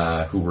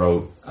 who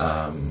wrote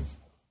Rebel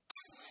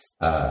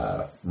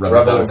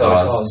Without a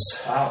Cause.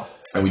 Wow.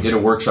 And we did a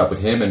workshop with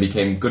him and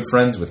became good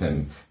friends with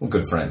him. Well,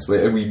 good friends.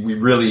 We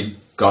really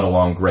got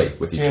along great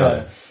with each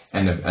other,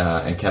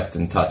 and kept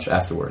in touch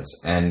afterwards.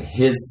 And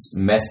his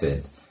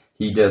method,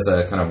 he does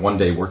a kind of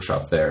one-day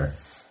workshop there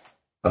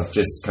of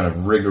just kind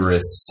of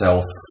rigorous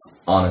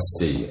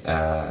self-honesty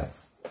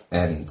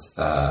and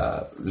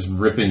just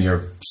ripping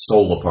your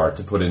soul apart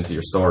to put into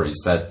your stories,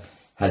 that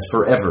has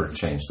forever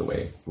changed the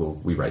way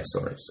we write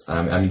stories.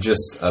 I mean,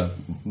 just a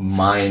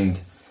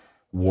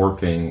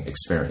mind-warping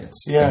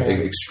experience.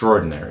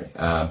 Extraordinary,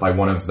 by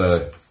one of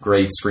the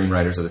great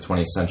screenwriters of the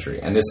 20th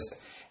century.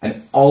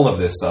 And all of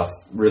this stuff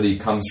really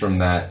comes from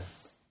that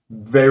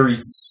very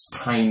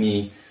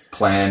tiny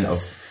plan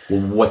of,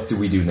 well, what do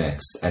we do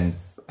next? And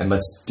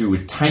let's do a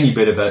tiny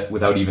bit of it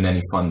without even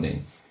any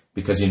funding,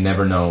 because you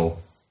never know.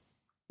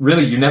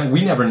 Really, we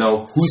never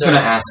know who's going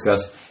to ask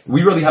us.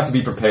 We really have to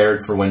be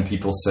prepared for when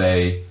people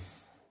say,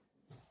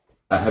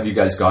 "Have you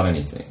guys got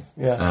anything?"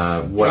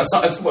 But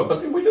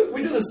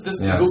we do this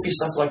goofy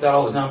stuff like that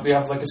all the time. We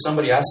have, like, if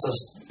somebody asks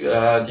us,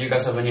 "Do you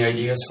guys have any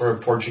ideas for a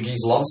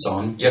Portuguese love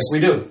song?" Yes, we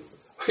do.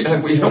 We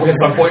at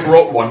some point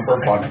wrote one for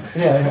fun.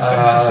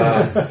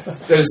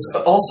 There's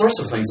all sorts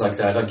of things like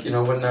that. Like,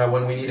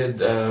 when we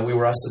needed, we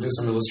were asked to do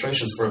some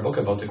illustrations for a book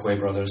about the Quay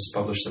brothers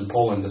published in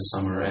Poland this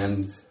summer.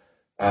 And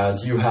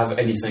do you have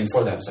anything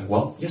for that? It's like,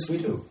 well, yes, we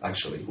do.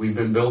 Actually, we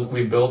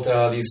built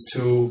these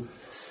two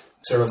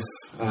sort of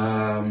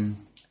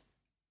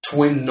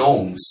twin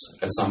gnomes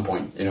at some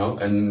point.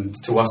 And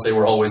to us they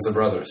were always the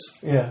brothers.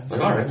 Yeah.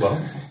 Like, all right, well.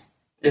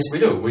 Yes, we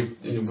do.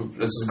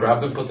 Let's just grab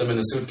them, put them in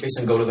a suitcase,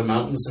 and go to the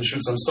mountains and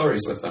shoot some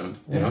stories with them.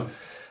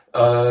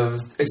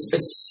 It's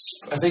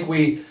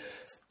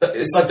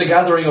like the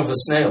gathering of the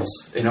snails.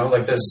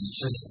 Like there's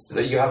just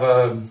you have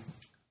a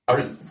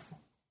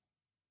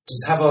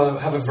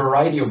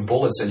variety of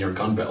bullets in your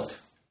gun belt.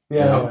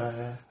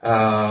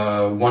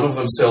 One of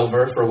them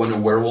silver for when a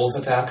werewolf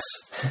attacks.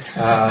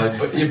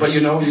 But you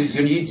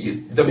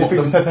need be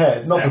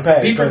prepared. Not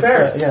prepared. Be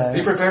prepared.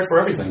 Be prepared for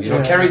everything.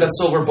 Carry that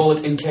silver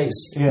bullet in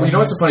case. Well,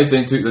 what's a funny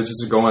thing too? Just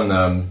to go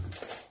on,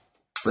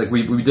 like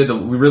we did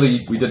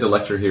the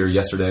lecture here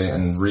yesterday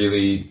and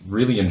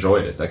really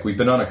enjoyed it. Like, we've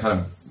been on a kind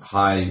of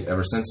high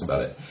ever since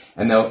about it.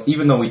 And now,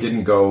 even though we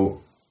didn't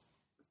go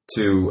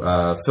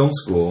to film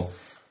school,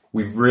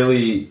 we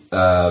really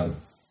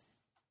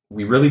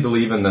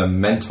believe in the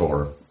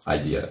mentor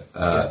idea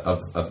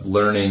of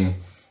learning.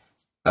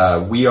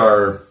 We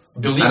are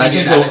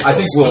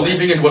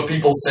believing in what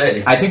people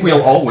say. I think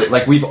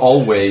we've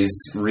always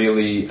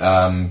really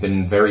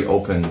been very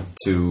open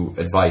to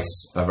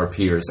advice of our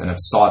peers and have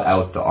sought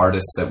out the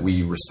artists that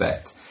we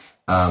respect.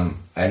 And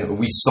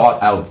we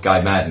sought out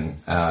Guy Madden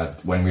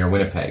when we were in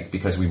Winnipeg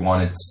because he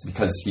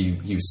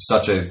was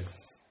such a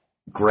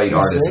great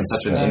artist and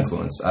such an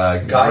influence.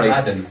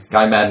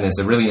 Guy Madden is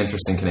a really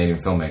interesting Canadian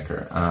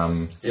filmmaker.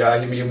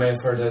 You may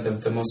have heard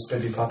the most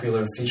maybe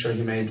popular feature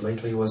he made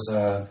lately was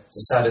The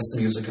Saddest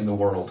Music in the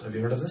World. Have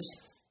you heard of this?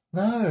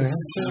 No.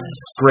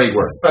 Great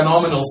work.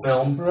 Phenomenal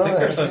film. I think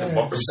there's like a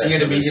book. See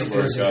it immediately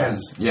as you can.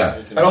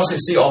 Yeah. And also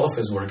see all of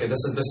his work. This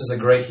is a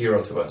great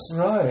hero to us.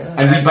 Right.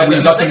 And the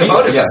thing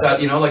about it is that,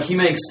 like, he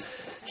makes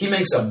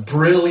a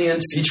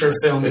brilliant feature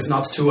film, if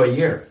not two a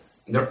year.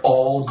 They're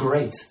all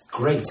great.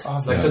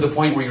 To the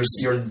point where your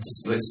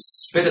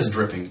spit is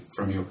dripping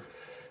from you.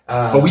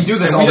 But we do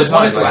this all the time. We just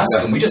wanted to ask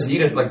him. We just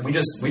needed, we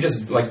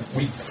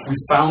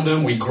found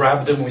him, we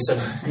grabbed him, we said,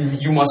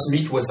 you must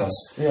meet with us.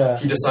 Yeah.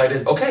 He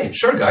decided, okay,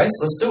 sure, guys,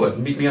 let's do it.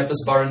 Meet me at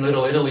this bar in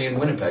Little Italy in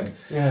Winnipeg.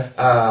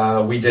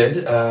 Yeah. We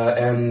did,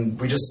 and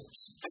we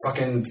just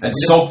fucking... And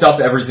soaked up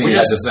everything he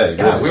had to say.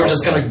 Yeah, we were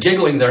just kind of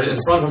giggling there in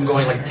front of him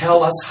going like,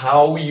 tell us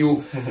how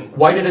you...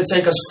 Why did it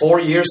take us 4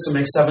 years to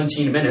make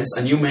 17 minutes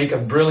and you make a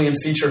brilliant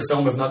feature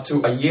film, if not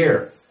a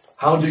year?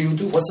 How do you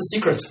do? What's the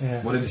secret?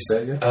 Yeah. What did he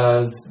say again?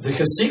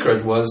 His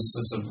secret was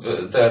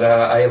that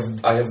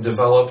I have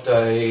developed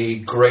a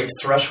great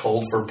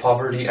threshold for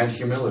poverty and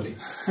humility.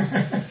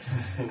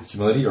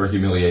 Humility or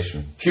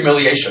humiliation?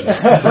 Humiliation.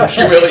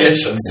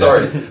 Humiliation,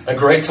 sorry. A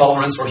great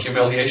tolerance for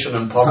humiliation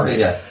and poverty.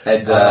 Yeah.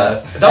 And,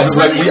 that was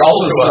really we useful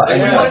also to us.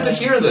 And we yeah. wanted to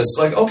hear this.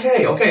 Like,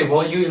 okay,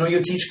 well,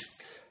 you teach...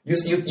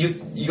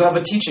 You have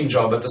a teaching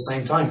job at the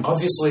same time.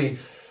 Obviously...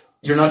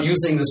 You're not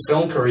using this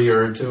film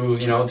career to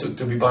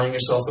be buying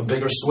yourself a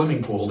bigger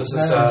swimming pool. This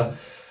is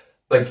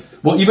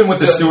well, even with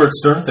the Stuart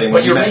Stern thing,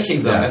 but you're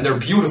making them and they're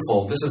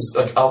beautiful. This is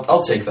like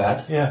I'll take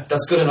that. Yeah,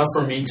 that's good enough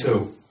for me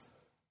too.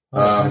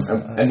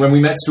 And when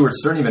we met Stuart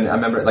Stern, even I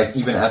remember, like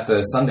even at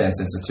the Sundance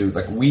Institute,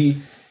 like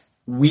we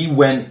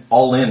went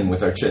all in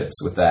with our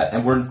chips with that,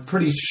 and we're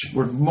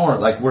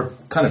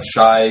kind of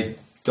shy.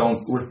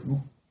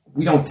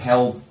 We don't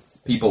tell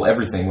people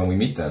everything when we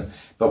meet them.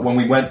 But when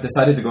we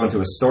decided to go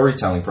into a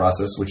storytelling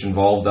process, which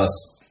involved us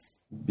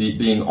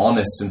being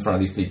honest in front of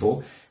these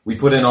people, we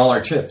put in all our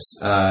chips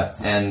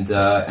and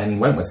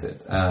went with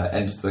it.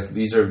 And like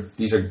these are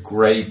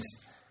great.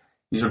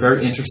 These are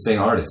very interesting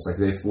artists.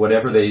 Like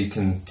whatever they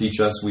can teach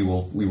us, we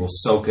will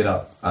soak it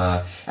up.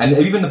 And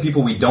even the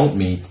people we don't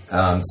meet,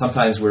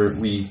 sometimes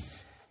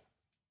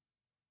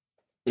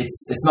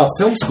it's not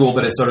film school,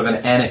 but it's sort of an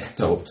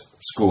anecdote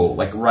school.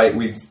 Like,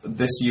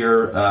 this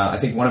year, I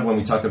think when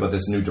we talked about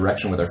this new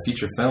direction with our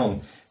feature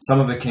film,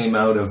 some of it came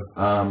out of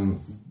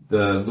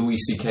the Louis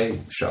C.K.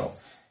 show.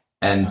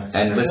 And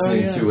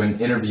listening to an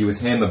interview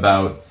with him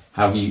about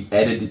how he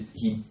did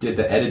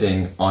the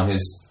editing on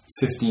his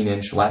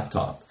 15-inch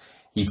laptop.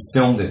 He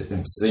filmed it.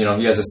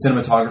 He has a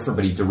cinematographer,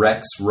 but he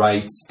directs,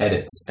 writes,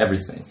 edits,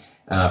 everything,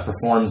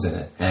 performs in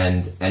it.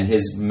 And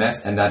his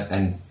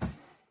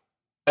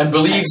and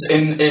believes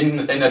in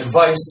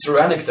advice through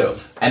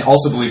anecdote. And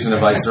also believes in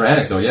advice through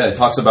anecdote, yeah. It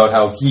talks about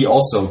how he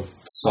also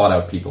sought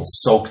out people,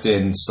 soaked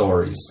in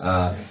stories.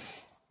 And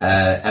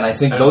I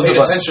think those paid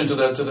of us... attention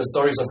to the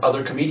stories of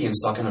other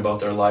comedians talking about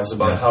their lives,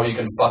 about how you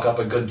can fuck up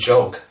a good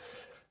joke.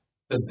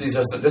 This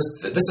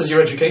is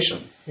your education.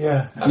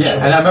 Yeah.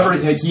 Yeah, and I remember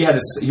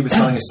he was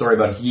telling a story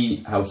about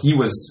how he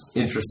was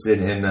interested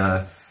in...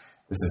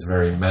 this is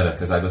very meta,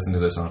 because I listened to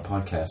this on a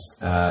podcast.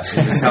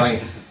 He was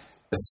telling...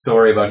 a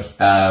story about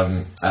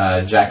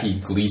Jackie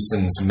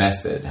Gleason's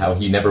method, how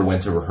he never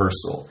went to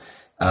rehearsal.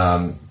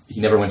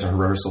 He never went to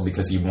rehearsal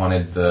because he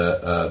wanted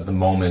the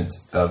moment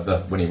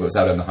of when he was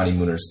out on the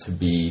Honeymooners to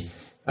be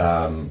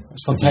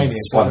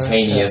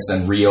spontaneous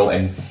and real,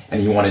 and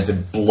he wanted to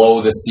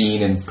blow the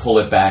scene and pull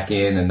it back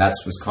in, and that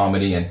was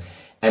comedy.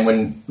 And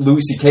when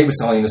Louis C.K. was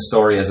telling the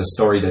story as a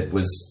story that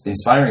was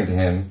inspiring to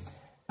him,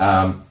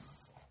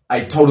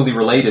 I totally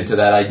related to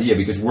that idea,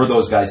 because we're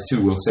those guys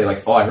too. We'll say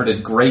like, oh, I heard a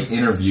great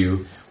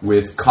interview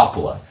with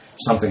Coppola,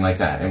 something like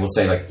that. And we'll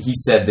say like, he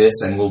said this,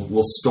 and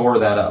we'll store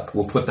that up.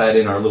 We'll put that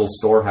in our little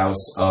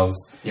storehouse of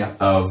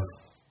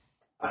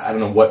I don't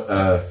know what,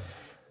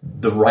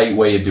 the right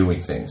way of doing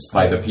things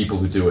by the people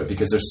who do it.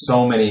 Because there's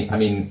so many,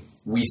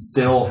 we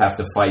still have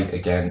to fight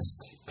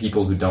against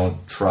people who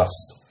don't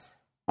trust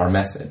our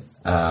method.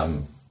 No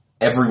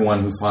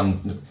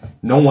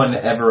one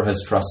ever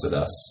has trusted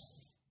us.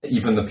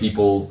 Even the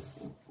people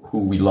who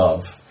we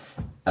love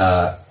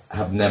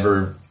have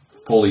never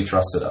fully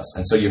trusted us.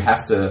 And so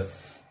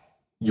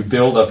you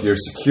build up your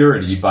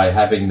security by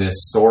having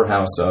this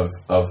storehouse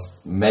of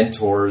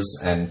mentors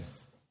and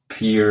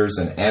peers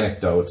and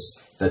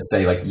anecdotes that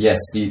say, like, yes,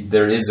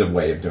 there is a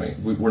way of doing it.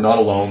 We're not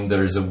alone.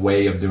 There is a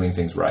way of doing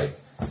things right.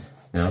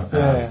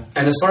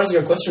 And as far as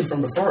your question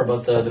from before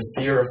about the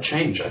fear of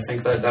change, I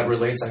think that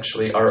relates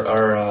actually our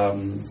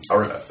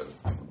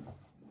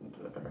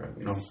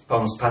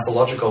almost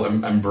pathological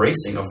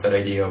embracing of that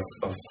idea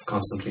of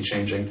constantly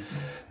changing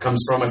comes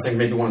from, I think,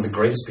 maybe one of the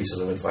greatest pieces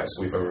of advice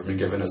we've ever been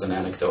given as an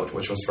anecdote,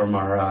 which was from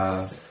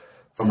our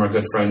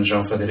good friend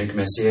Jean-Frédéric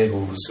Messier,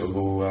 who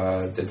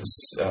did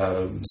this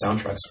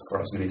soundtracks for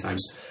us many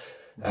times.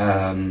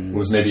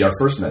 Was maybe our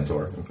first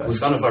mentor, in fact. Was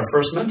kind of our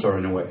first mentor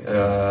in a way.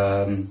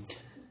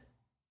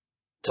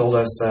 Told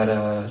us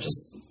that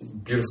just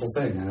beautiful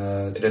thing.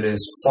 It is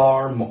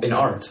far in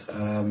art.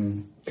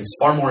 It's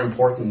far more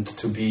important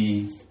to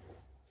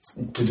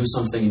do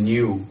something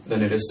new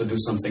than it is to do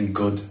something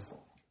good.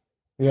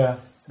 Yeah.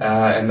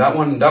 And that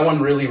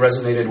one really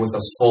resonated with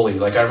us fully.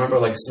 Like, I remember,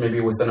 like, maybe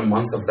within a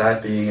month of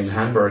that, being in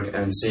Hamburg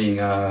and seeing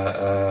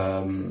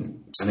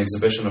an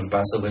exhibition of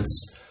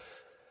Baselitz,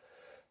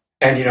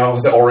 and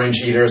the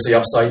orange eaters, the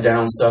upside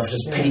down stuff,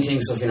 just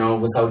paintings of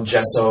without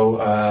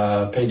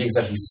gesso, paintings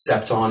that he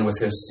stepped on with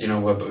his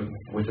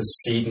with his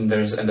feet, and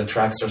the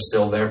tracks are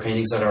still there.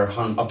 Paintings that are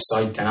hung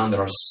upside down,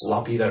 that are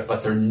sloppy,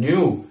 but they're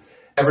new.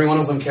 Every one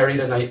of them carried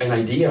an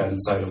idea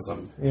inside of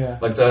them. Yeah.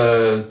 Like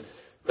the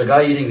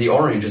guy eating the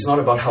orange, it's not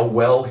about how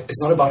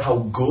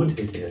good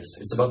it is.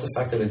 It's about the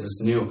fact that it is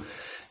new.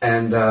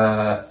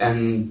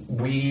 And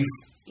we've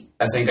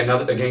I think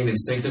again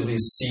instinctively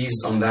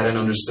seized on that and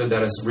understood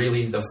that as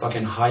really the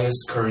fucking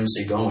highest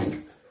currency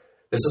going.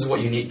 This is what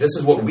you need. This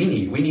is what we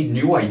need. We need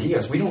new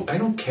ideas. I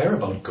don't care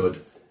about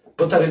good.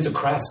 Put that into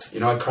craft.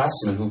 A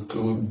craftsman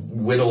who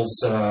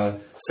whittles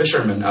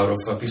fishermen out of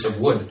a piece of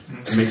wood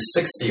and makes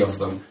 60 of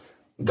them.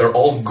 They're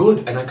all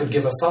good, and I could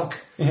give a fuck.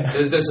 Yeah.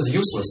 This is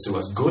useless to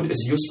us. Good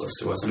is useless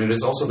to us, and it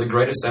is also the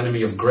greatest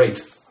enemy of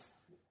great.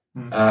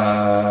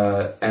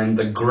 And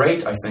the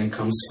great, I think,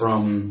 comes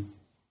from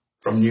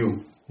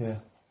new. Yeah,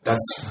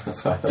 that's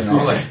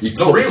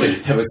no, really.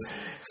 It was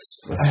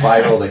a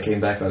spiral that came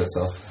back on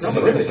itself. No,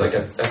 but really, I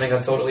think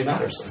that totally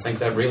matters. I think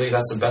that really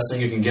that's the best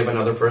thing you can give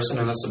another person,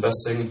 and that's the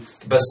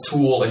best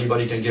tool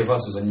anybody can give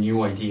us is a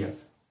new idea.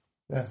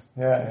 Yeah.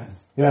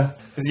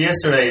 Because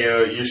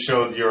yesterday you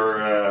showed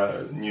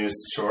your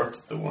newest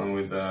short, the one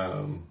with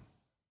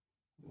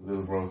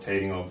little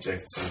rotating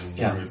objects and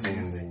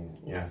everything,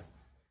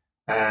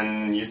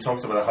 and you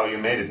talked about how you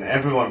made it, and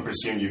everyone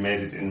presumed you made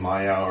it in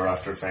Maya or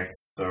After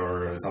Effects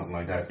or something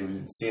like that.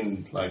 It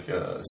seemed like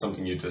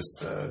something you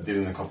just did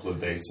in a couple of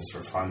days just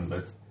for fun.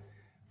 But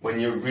when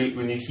you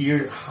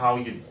hear how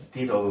you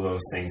did all of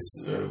those things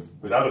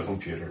without a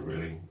computer,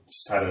 really,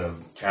 just had a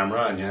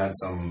camera and you had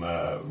some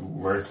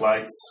work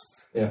lights,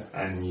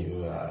 and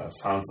you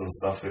found some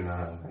stuff in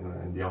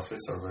the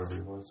office or wherever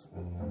it was,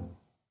 and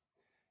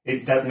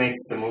that makes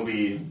the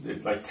movie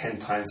like 10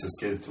 times as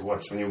good to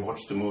watch. When you watch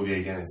the movie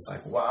again, it's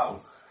like,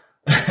 wow.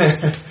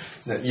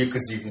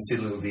 Because you can see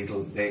little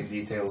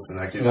details, and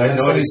I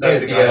noticed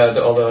that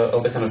all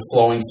the kind of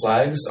flowing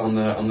flags on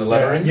the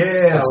lettering.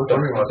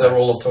 That's a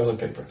roll of toilet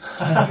paper.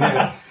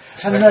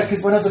 And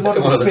because when the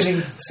model was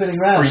spinning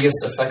around,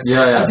 freest effects.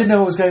 I didn't know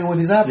what was going on with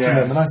his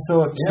abdomen, and I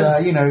thought,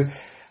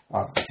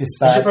 just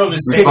bad. You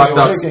should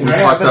probably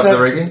fucked up the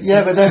rigging.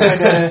 Yeah, but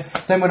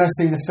then when I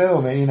see the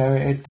film,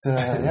 it's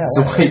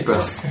a weight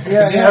belt.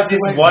 Because you have these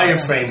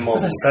wireframe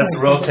models that's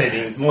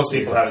rotating. Most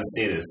people haven't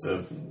seen this,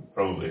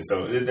 probably.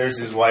 So there's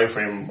these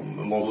wireframe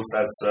models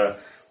that's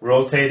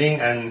rotating,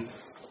 and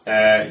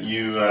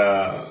you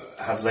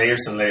have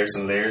layers and layers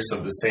and layers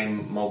of the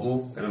same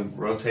model kind of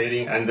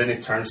rotating, and then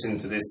it turns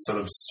into this sort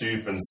of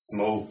soup and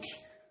smoke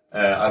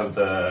out of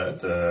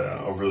the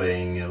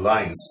overlaying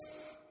lines.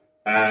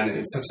 And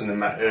it's such an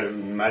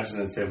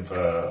imaginative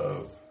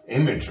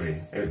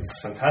imagery.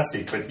 It's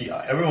fantastic, but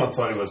everyone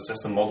thought it was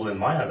just a model in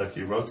Maya that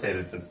you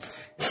rotated. But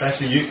it's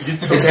actually you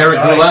took it's Eric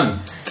Goulem.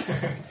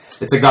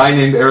 It's a guy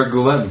named Eric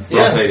Goulem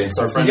rotating. It's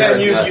our friend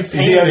you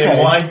painted him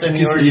white, and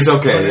he's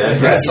okay.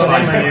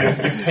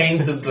 You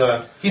painted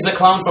the. He's a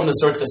clown from the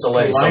Cirque du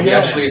Soleil, so he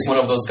actually is one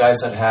of those guys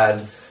that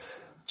had.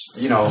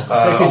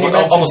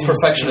 Almost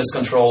perfectionist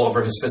control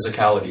over his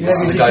physicality. Yeah, this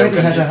is a guy who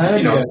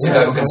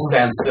can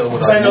stand still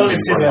without moving. I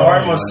noticed his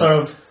arm was sort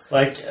of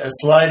like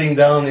sliding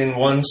down in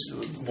one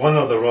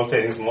of the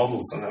rotating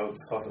models, and I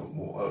thought,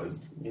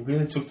 you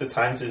really took the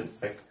time to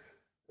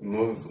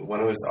move one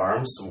of his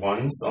arms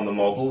once on the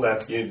model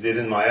that you did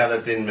in Maya.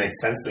 That didn't make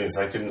sense to me,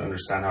 so I couldn't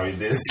understand how you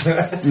did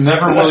it.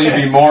 Never will you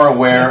be more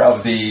aware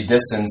of the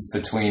distance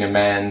between a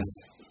man's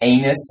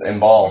anus and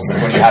balls,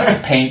 and when you have to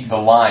paint the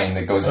line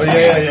that goes.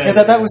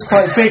 That was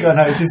quite big. I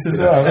noticed as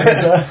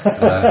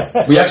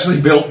well. We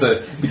actually built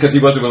because he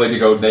wasn't willing to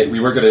go. He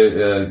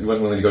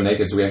wasn't willing to go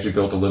naked, so we actually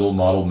built a little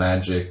model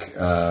magic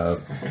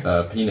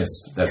penis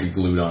that we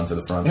glued onto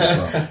the front as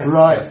well.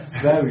 Right,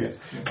 there we go.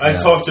 I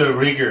talked to a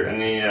rigger,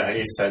 and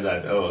he said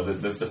that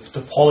the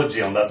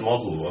topology on that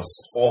model was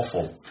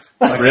awful.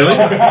 Really?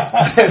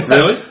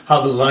 Really?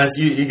 How the lines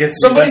you get.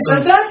 Somebody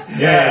said that?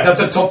 Yeah. That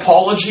the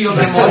topology of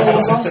the model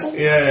was awful?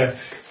 Yeah.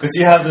 Because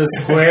you have the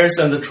squares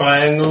and the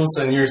triangles,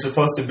 and you're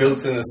supposed to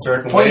build it in a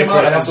certain way. Point him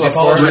out. I have to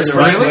apologize.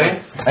 Really?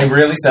 I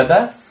really said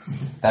that?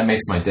 That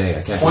makes my day.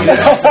 I can't point it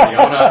out to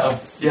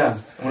me. I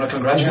want to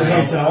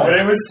congratulate you. But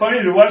it was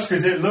funny to watch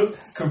because it looked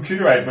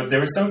computerized, but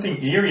there was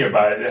something eerie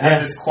about it. It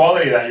had this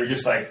quality that you're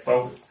just like,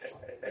 well,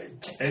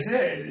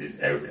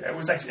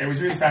 it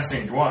was really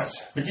fascinating to watch.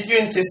 But did you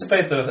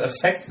anticipate the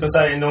effect? Because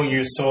I know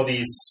you saw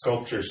these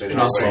sculptures in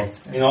Oslo.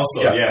 In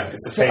Oslo,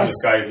 it's a famous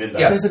guy who did that.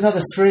 Yeah. There's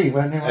another 3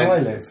 where I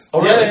live.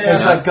 Oh, really?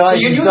 There's like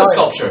guys. So you knew the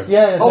sculpture?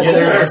 Yeah.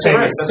 That's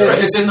right.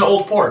 It's in the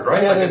old port,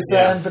 right?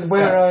 Yeah, but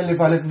where I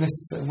live in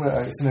this.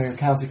 It's in a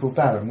county called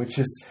Barham, which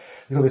is.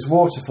 You've got this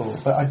waterfall,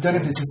 but I don't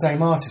know if it's the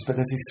same artist, but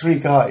there's these 3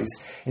 guys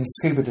in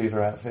scuba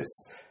diver outfits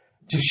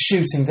just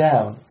shooting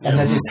down, and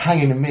they're just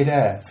hanging in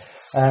midair.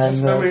 And,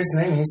 remember his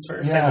name? He's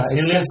very famous.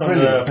 He lives on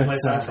the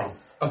place I'm from.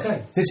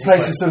 Okay. This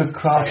place is full of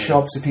craft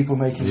shops of people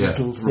making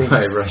little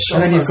things. Right.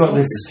 And then you've got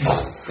this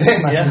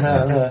smacking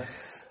out.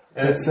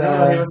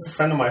 He was a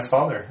friend of my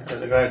father,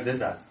 the guy who did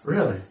that.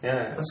 Really?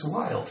 Yeah. That's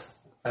wild.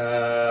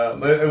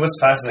 But it was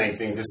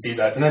fascinating to see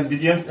that. And then,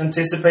 did you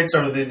anticipate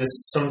sort of the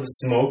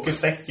smoke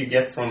effect you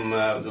get from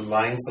the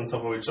lines on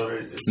top of each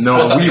other?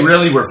 No, we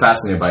really were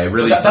fascinated by it.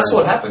 That's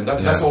what happened.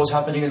 That's what was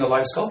happening in the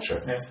live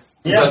sculpture. Yeah.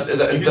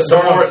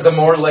 The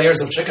more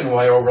layers of chicken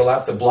wire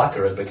overlap, the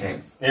blacker it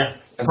became. Yeah.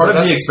 And Part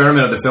of the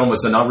experiment of the film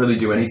was to not really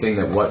do anything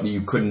that what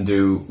you couldn't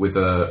do with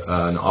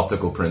an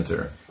optical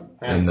printer.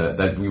 and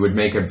that we would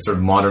make a sort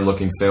of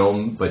modern-looking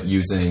film, but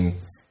using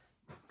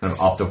kind of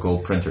optical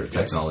printer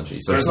technology.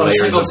 So there's not a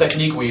single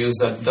technique we use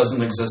that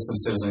doesn't exist in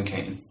Citizen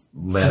Kane.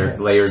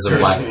 Layers of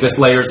black, just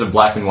layers of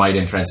black and white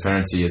and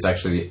transparency is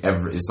actually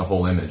is the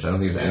whole image. I don't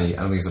think there's any.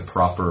 I don't think there's a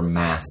proper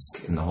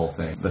mask in the whole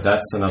thing. But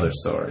that's another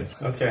story.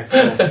 Okay.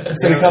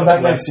 So you come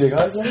back next year,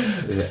 guys.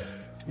 Then? Yeah.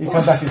 You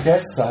come back as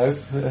guests, I hope.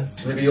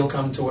 Maybe you'll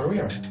come to where we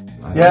are.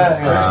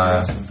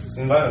 Yeah.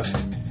 Invite us.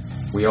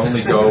 We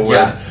only go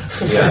where...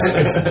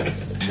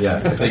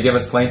 Yeah. If they give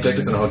us plane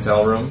tickets and a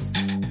hotel room,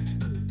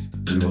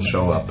 we will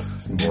show up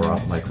more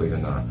likely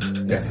than not.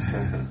 Yeah.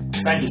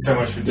 Thank you so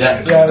much for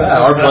doing this.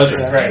 Our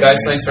pleasure. Great. Guys,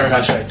 thanks very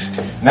much.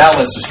 Now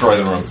let's destroy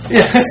the room.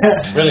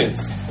 Brilliant.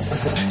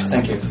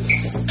 Thank you.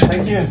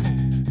 Thank you.